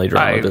the family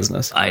drama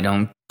business. I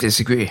don't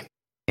disagree.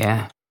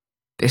 Yeah.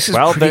 This is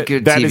pretty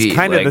good that TV. Is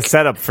kind of the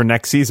setup for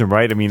next season,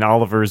 right? I mean,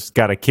 Oliver's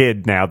got a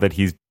kid now that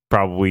he's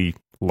probably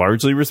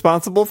largely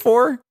responsible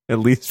for, at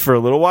least for a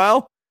little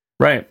while.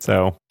 Right.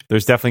 So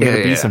there's definitely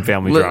going to be some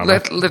family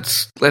drama.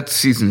 Let's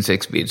season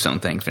 6 be its own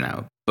thing for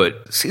now.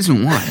 But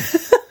season 1...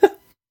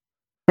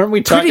 Aren't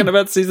we talking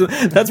about season?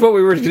 That's what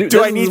we were doing.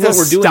 Do I need to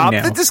stop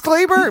the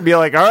disclaimer and be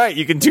like, all right,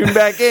 you can tune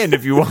back in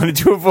if you wanted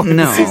to avoid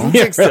the season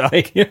 6 stuff.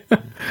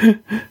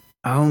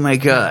 Oh my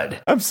God!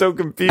 I'm so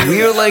confused.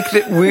 We're like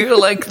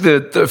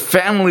the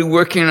family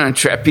working on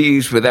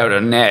trapeze without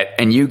a net,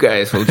 and you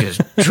guys will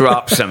just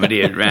drop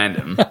somebody at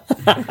random.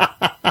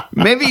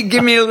 Maybe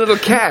give me a little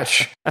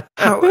catch.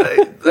 Come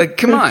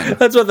on.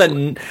 That's what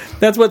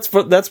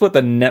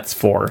the net's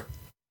for.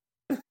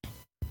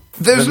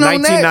 There's the no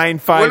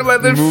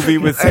 1995 movie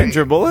with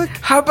Sandra Bullock.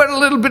 How about a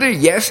little bit of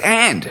yes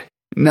and?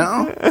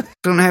 No,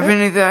 don't have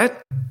any of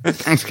that.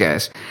 Thanks,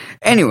 guys.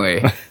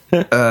 Anyway.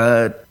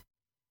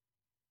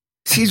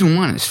 Season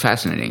 1 is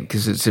fascinating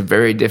because it's a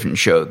very different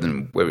show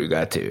than where we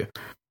got to.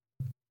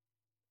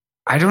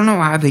 I don't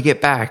know how they get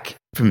back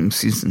from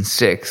season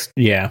 6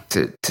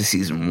 to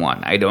season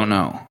 1. I don't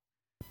know.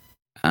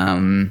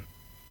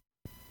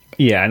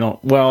 Yeah, I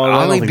don't. Well,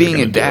 Ollie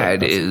being a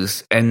dad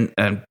is, and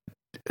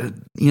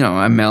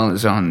Mel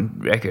is on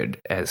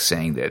record as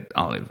saying that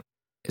Ollie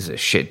is a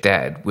shit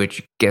dad.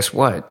 Which, guess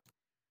what?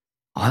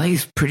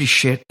 Ollie's pretty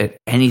shit at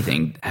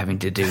anything having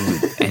to do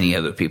with any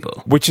other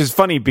people. Which is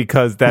funny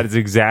because that is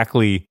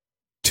exactly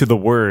to the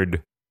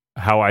word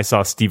how I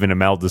saw Stephen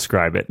Amell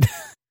describe it.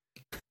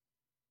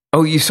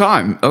 Oh, you saw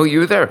him? Oh, you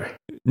were there?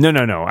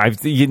 No.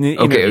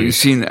 You've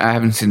seen. I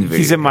haven't seen the video.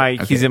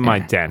 He's in my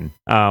den.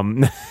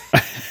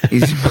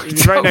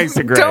 He's right next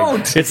to Greg.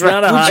 Don't. It's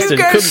not a hostage.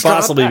 It couldn't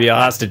possibly be a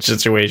hostage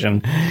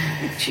situation.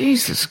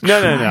 Jesus Christ.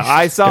 No.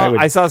 I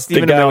saw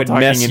Stephen Amell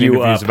talking in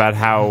interviews about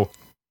how.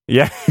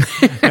 Yeah,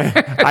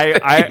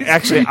 I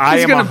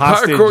am a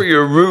hostage. Parkour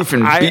your roof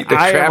and beat the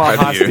crap out of you. I am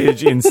a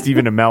hostage in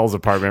Stephen Amell's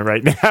apartment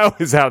right now.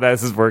 Is how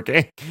this is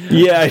working.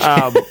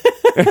 Yeah.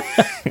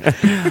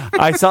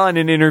 I saw in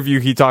an interview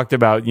he talked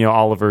about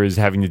Oliver is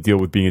having to deal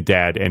with being a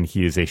dad, and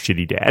he is a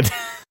shitty dad.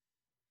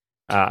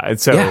 And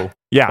so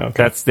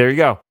that's there you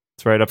go.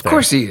 It's right up there. Of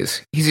course he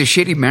is. He's a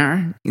shitty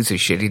man. He's a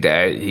shitty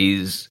dad.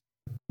 He's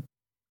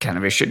kind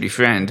of a shitty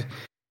friend.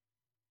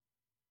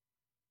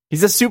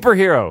 He's a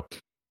superhero.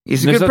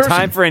 He's a There's good no person.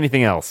 time for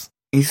anything else.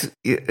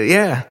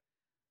 Yeah.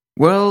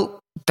 Well,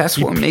 that's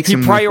what makes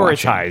him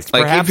prioritized.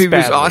 Like perhaps if he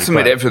was badly, awesome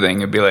at everything,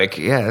 it'd be like,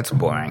 yeah, that's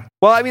boring.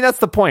 Well, I mean, that's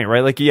the point,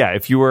 right? Like, yeah,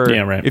 if you were,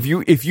 if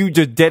you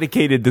just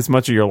dedicated this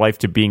much of your life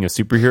to being a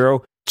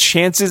superhero,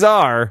 chances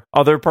are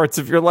other parts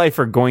of your life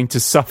are going to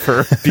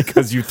suffer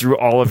because you threw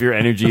all of your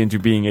energy into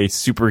being a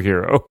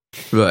superhero.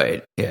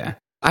 Right. Yeah.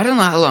 I don't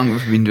know how long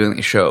we've been doing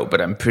the show,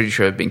 but I'm pretty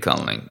sure I've been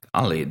calling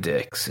Ollie a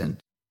dick since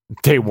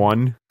day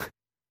one.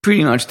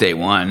 Pretty much day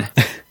one.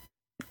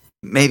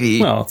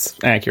 Maybe. Well, it's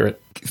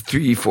accurate.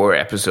 3-4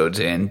 episodes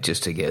in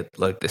just to get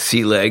like the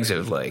sea legs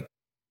of like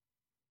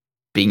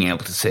being able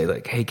to say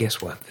like, hey, guess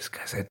what? This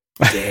guy's a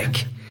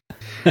dick.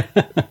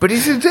 But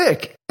he's a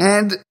dick.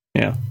 And,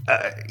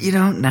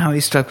 now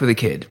he's stuck with a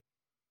kid.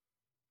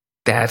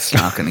 That's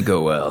not going to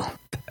go well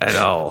at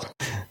all.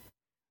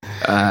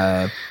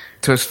 So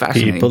it's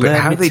fascinating. But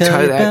how they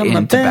tie that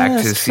into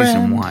back to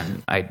season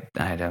 1, I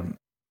don't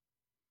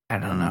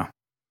know.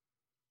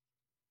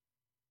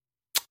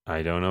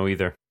 I don't know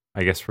either.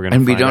 I guess we're going to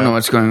And we don't know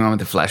what's going on with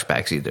the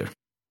flashbacks either.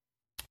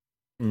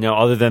 No,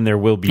 other than there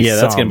will be some. Yeah,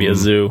 that's going to be a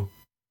zoo.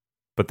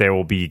 But there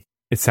will be,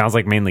 it sounds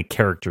like mainly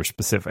character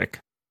specific.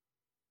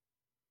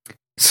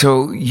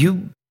 So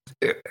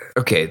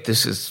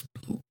this is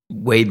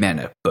way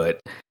meta,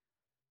 but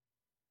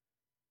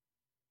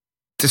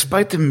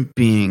despite them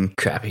being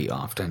crappy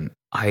often,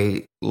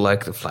 I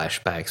like the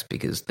flashbacks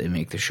because they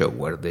make the show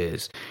what it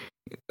is.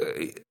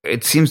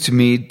 It seems to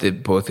me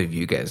that both of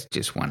you guys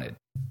just want to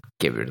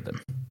get rid of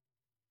them.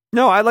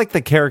 No, I like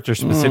the character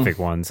specific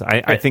ones.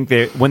 I think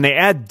when they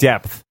add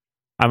depth,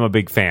 I'm a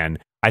big fan.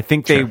 I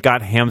think they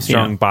got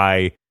hamstrung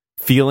by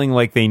feeling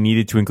like they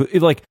needed to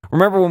include. Like,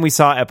 remember when we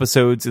saw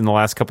episodes in the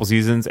last couple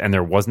seasons and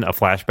there wasn't a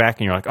flashback,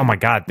 and you're like, oh my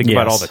god, think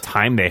about all the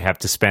time they have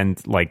to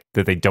spend, like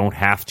that they don't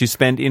have to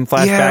spend in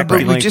flashback. Yeah,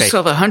 but we just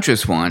saw the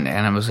Huntress one,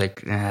 and I was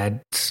like, I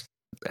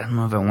don't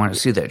know if I want to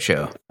see that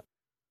show.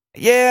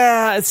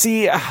 Yeah,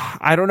 see,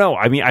 I don't know.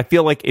 I mean, I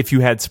feel like if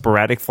you had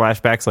sporadic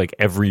flashbacks like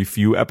every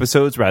few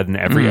episodes rather than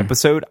every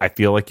episode, I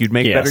feel like you'd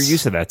make better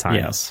use of that time.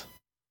 Yes,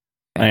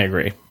 I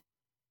agree.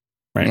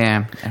 Right.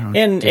 Yeah,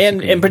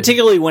 and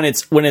particularly when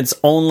it's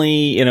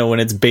only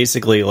when it's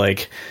basically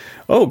like,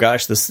 oh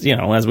gosh, this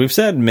as we've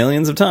said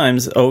millions of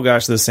times, oh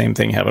gosh, this same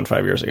thing happened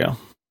 5 years ago,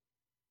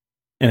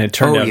 and it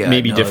turned out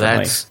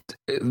differently.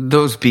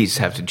 Those beats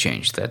have to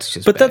change. That's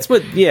just. But that's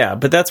what the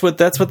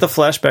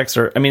flashbacks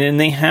are. I mean, and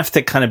they have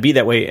to kind of be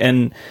that way,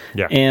 and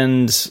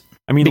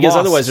I mean, because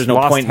otherwise there's no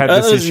point.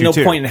 There's no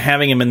point in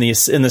having him in the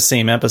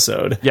same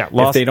episode. Yeah,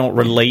 if they don't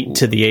relate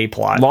to the A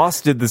plot.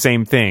 Lost did the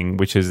same thing,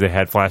 which is they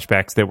had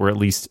flashbacks that were at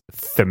least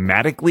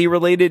thematically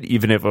related,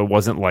 even if it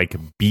wasn't like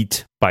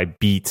beat by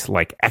beat,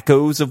 like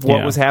echoes of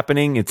what was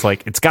happening. It's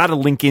like it's got to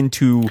link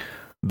into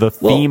the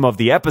theme of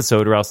the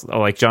episode, or else,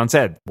 like John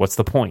said, what's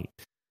the point?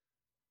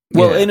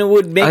 Well, and it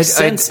would make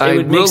sense. It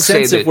would make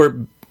sense if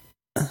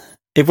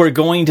we're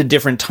going to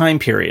different time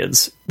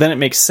periods. Then it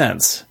makes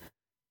sense.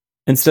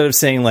 Instead of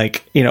saying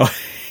like,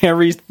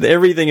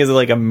 everything is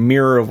like a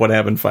mirror of what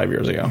happened 5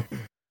 years ago.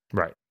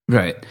 Right.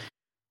 Right.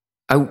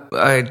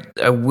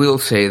 I will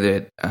say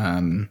that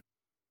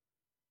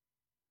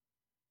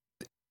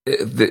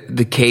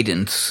the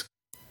cadence,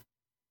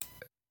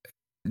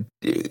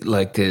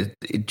 like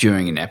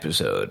during an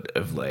episode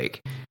of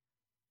like,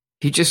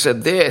 he just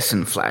said this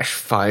and flash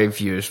 5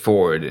 years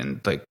forward and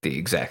like the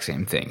exact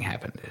same thing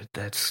happened.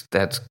 That's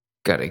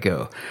gotta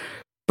go.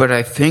 But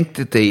I think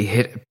that they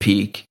hit a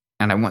peak.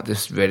 And I want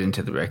this read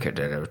into the record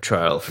at our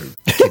trial for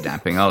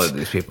kidnapping all of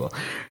these people.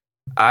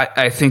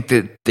 I think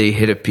that they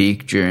hit a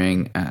peak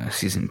during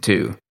season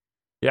 2.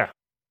 Yeah.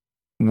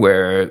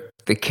 Where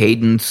the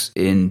cadence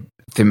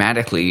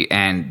thematically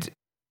and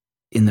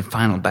in the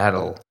final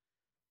battle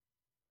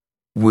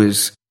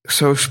was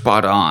so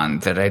spot on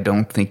that I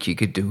don't think you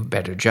could do a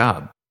better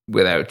job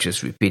without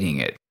just repeating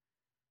it.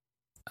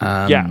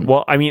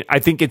 Well, I mean, I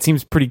think it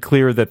seems pretty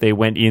clear that they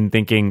went in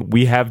thinking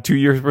we have 2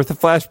 years worth of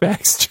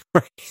flashbacks to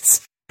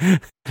raise.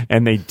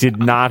 And they did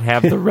not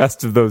have the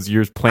rest of those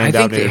years planned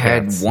out. I think they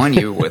had 1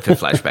 year worth of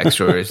flashback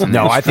stories, and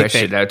I think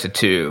they it out to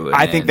 2.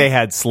 I think they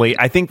had Slade.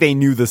 I think they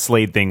knew the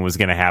Slade thing was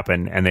going to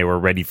happen, and they were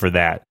ready for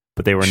that.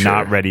 But they were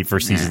not ready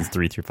for seasons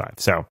 3 through 5.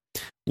 So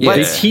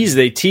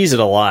they tease it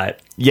a lot.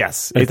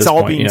 Yes, it's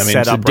all being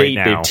set up right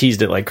now. They've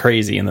teased it like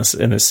crazy in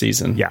this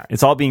season. Yeah,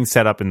 it's all being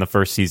set up in the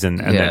first season,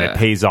 and then it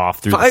pays off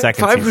through the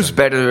second season. 5 was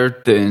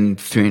better than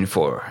 3 and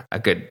 4.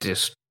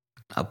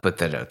 I'll put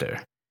that out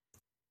there.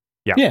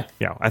 Yeah.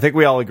 I think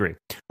we all agree.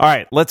 All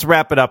right, let's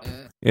wrap it up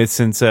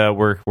since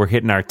we're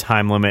hitting our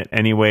time limit,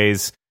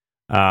 anyways.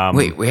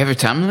 Wait, we have a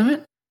time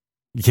limit?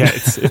 Yeah,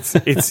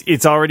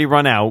 it's already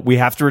run out. We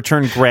have to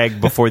return Greg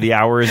before the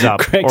hour is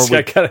up. If you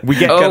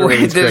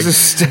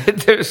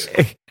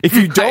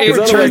don't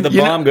return the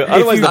bomb goes.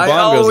 Otherwise, the bomb goes off.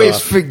 I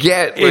always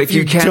forget. Like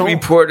you can't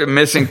report a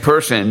missing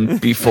person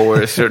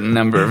before a certain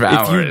number of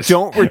hours. If you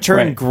don't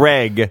return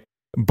Greg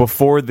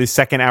before the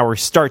second hour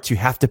starts, you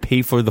have to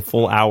pay for the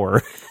full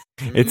hour.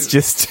 It's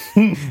just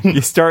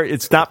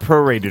it's not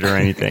prorated or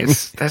anything.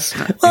 He's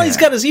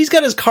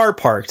got his car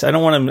parked. I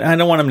don't want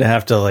him to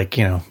have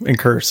to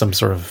incur some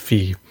sort of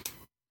fee.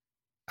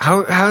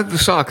 How are the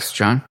socks,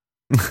 John?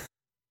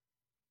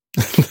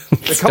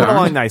 They're coming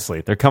along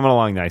nicely.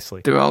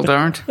 They're all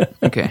darned?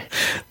 Okay.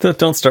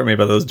 Don't start me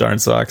about those darn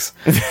socks.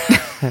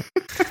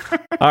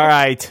 All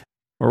right.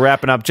 We're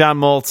wrapping up. John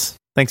Moltz,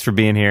 thanks for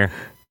being here.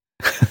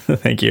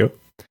 Thank you.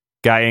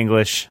 Guy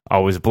English,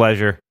 always a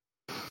pleasure.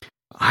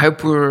 I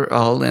hope we're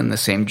all in the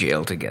same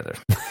jail together.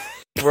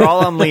 We're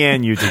all on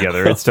Leanne U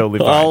together. It's totally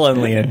fine. All on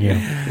Leanne U.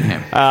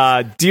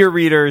 Yeah. Dear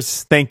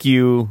readers, thank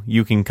you.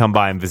 You can come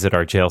by and visit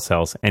our jail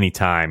cells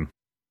anytime.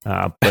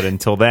 But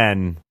until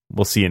then,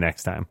 we'll see you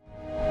next time.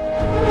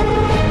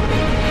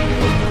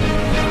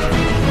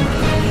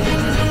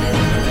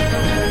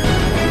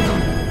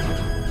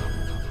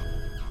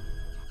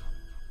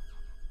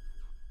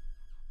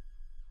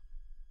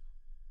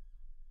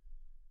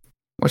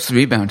 What's the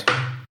rebound?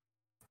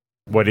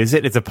 What is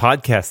it? It's a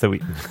podcast that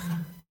we...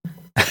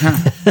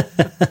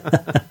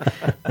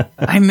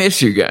 I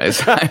miss you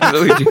guys.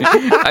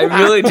 I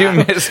really do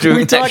miss doing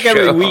we talk that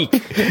every week.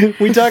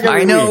 We talk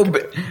every week.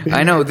 But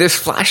I know this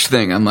Flash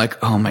thing. I'm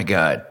like, oh my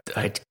God.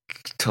 I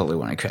totally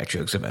want to crack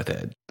jokes about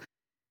that.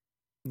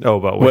 Oh,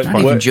 about what?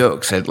 Not even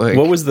jokes. What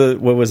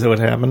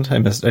happened? I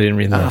didn't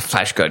read that.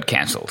 Flash got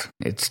canceled.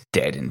 It's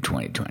dead in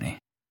 2020.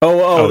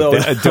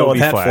 Adobe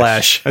that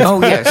Flash. Oh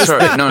yeah,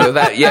 sorry. No,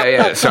 that.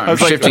 Yeah. Sorry, I'm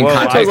shifting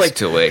context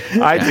to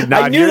I did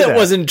not. I knew that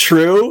wasn't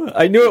true.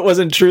 I knew it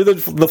wasn't true that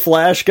the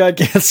Flash got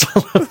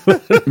canceled.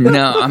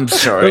 No, I'm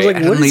sorry. I was like,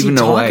 what is he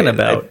talking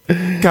about?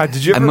 God,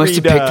 did you? Ever I must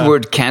have picked the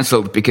word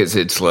canceled because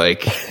it's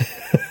like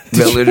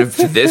relative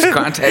to this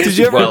context. Did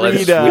you ever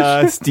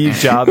read Steve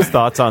Jobs'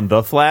 thoughts on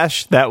the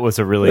Flash? That was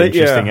a really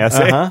interesting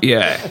essay. Uh-huh.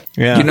 Yeah.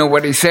 You know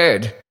what he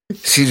said?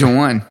 Season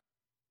 1,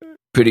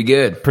 pretty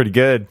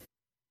good.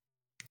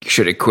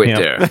 Should have quit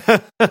there.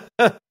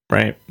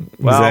 Right.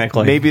 Well,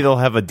 exactly. Maybe they'll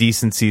have a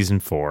decent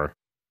season 4.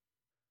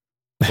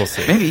 We'll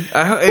see. Maybe.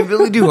 I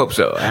really do hope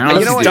so. I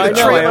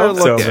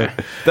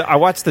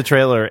watched the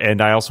trailer, and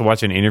I also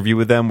watched an interview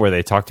with them where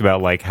they talked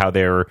about like how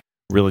they're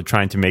really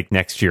trying to make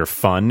next year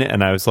fun.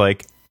 And I was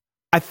like,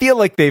 I feel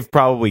like they've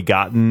probably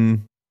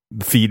gotten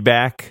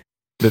feedback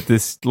that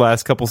this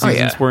last couple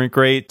seasons weren't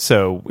great.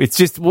 So it's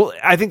just,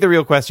 I think the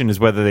real question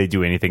is whether they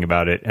do anything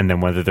about it, and then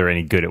whether they're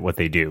any good at what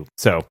they do.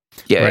 So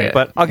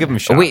but I'll give them a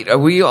shot. Wait, are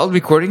we all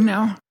recording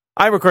now?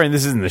 I'm recording.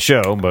 This isn't the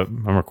show, but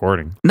I'm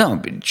recording. No,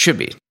 but it should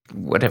be.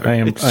 Whatever.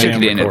 It should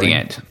be in at the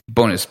end.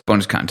 Bonus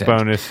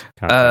content.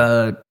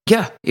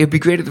 Yeah, it'd be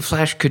great if the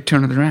Flash could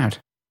turn it around.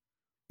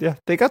 Yeah,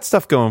 they got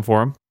stuff going for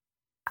them.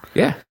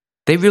 Yeah,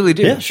 they really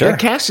do. Yeah, sure. The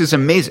cast is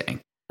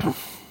amazing.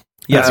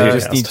 Yeah, so you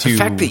just need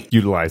to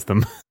utilize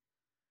them.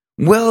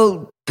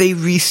 Well, they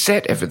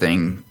reset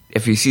everything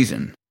every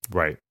season.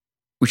 Right.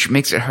 Which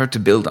makes it hard to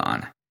build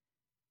on.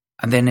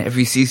 And then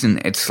every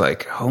season, it's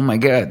like, oh my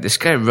God, this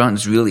guy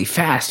runs really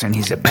fast and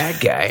he's a bad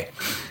guy.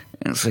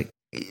 And it's like...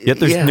 Yet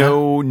there's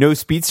no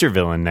speedster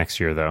villain next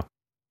year, though,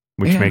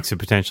 which makes it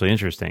potentially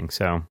interesting.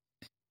 So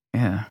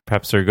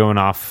perhaps they're going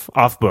off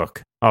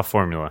book, off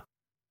formula.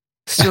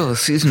 Still,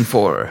 season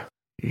 4.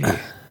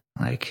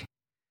 Like...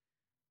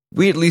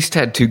 We at least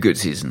had 2 good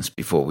seasons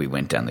before we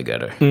went down the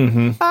gutter.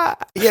 Mm-hmm.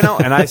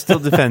 And I still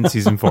defend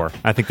season 4.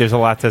 I think there's a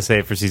lot to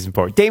say for season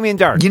 4. Damien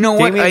Dark. You know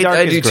what?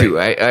 I do too.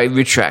 I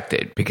retract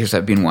it because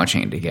I've been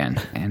watching it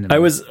again. And I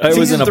was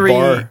in a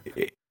bar.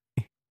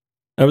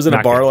 I was in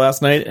a bar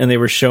last night, and they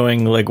were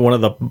showing like one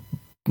of the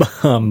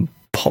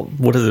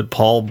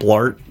Paul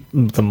Blart,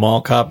 the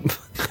mall cop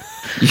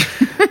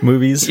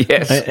movies.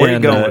 Yes. Where are you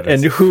going with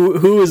this? And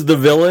who is the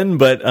villain?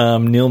 But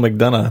Neil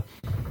McDonough.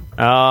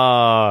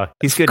 Oh,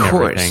 he's good in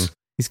everything.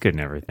 He's good in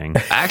everything.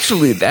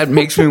 Actually, that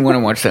makes me want to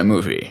watch that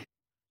movie.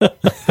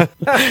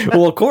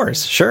 Well, of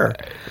course, sure.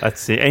 Let's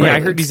see. And I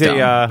heard he's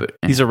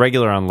a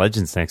regular on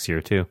Legends next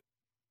year too.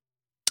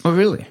 Oh,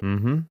 really?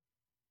 Mm-hmm.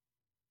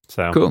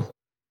 So cool.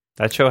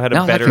 That show had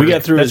a better. We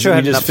got through. We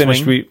just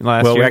finished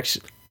last year.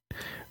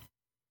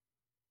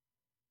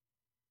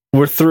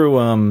 We're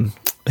through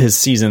his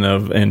season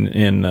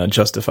in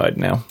Justified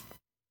now.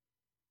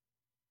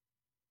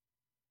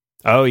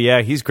 Oh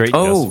yeah, he's great in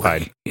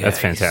Justified. That's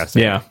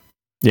fantastic.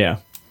 Yeah.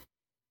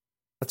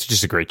 That's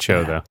just a great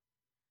show, though.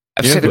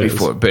 I've said it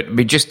before, but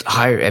we just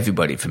hire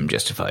everybody from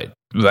Justified.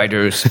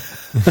 Writers,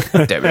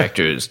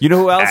 directors, you know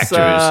who else?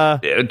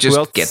 Actors. Just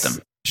who else get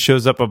them.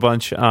 Shows up a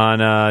bunch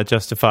on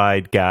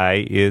Justified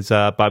guy is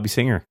Bobby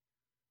Singer.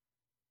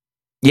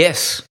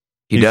 Yes,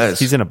 he does.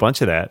 He's in a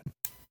bunch of that.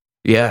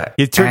 Yeah.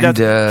 It turned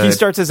out he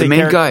starts as the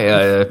main guy,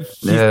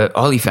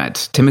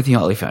 Oliphant. Timothy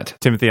Oliphant.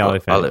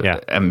 Yeah.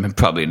 I'm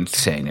probably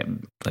saying it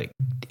like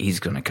he's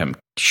going to come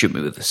shoot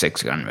me with a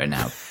 6-gun right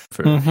now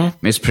for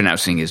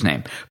mispronouncing his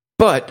name.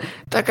 But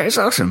that guy's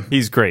awesome.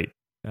 He's great.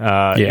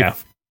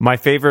 My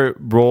favorite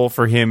role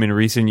for him in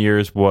recent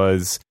years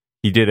was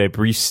he did a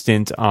brief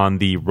stint on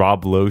the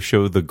Rob Lowe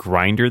show, The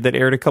Grinder, that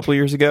aired a couple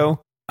years ago.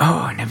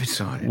 Oh, I never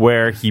saw it.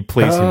 Where he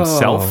plays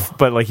himself,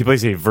 but like he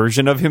plays a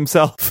version of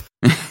himself.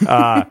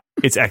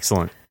 It's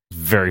excellent.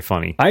 Very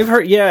funny. I've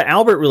heard,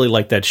 Albert really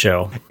liked that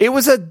show. It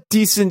was a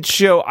decent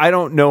show. I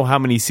don't know how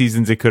many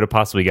seasons it could have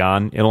possibly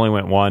gone. It only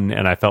went one,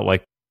 and I felt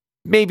like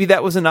maybe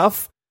that was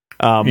enough.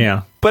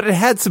 But it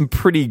had some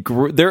pretty...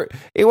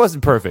 it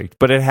wasn't perfect,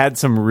 but it had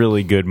some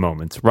really good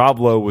moments. Rob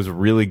Lowe was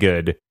really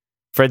good.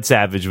 Fred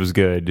Savage was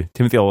good.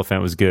 Timothy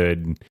Oliphant was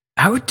good.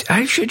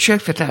 I should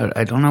check that out.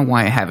 I don't know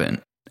why I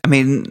haven't. I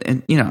mean,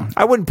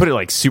 I wouldn't put it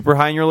like super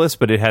high on your list,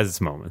 but it has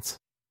its moments.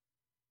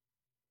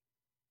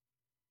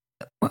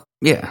 Well,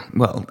 yeah.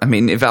 Well, I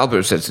mean, if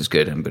Albert says it's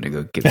good, I'm going to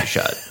go give it a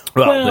shot.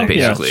 Well,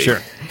 basically. Yeah, sure.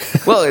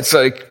 Well, it's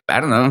like,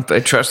 I don't know. I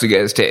trust the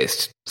guy's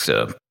taste.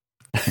 So.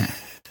 He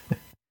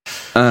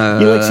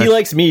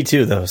likes me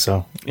too, though.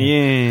 So.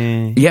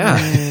 Yeah.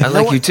 I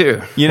like you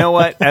too. You know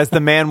what? As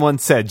the man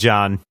once said,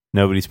 John,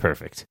 nobody's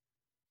perfect.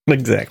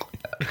 Exactly.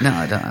 No.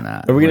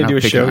 Are we going to do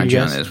a show, you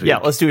guys? Yeah,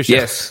 let's do a show.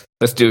 Yes,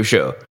 let's do a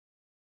show.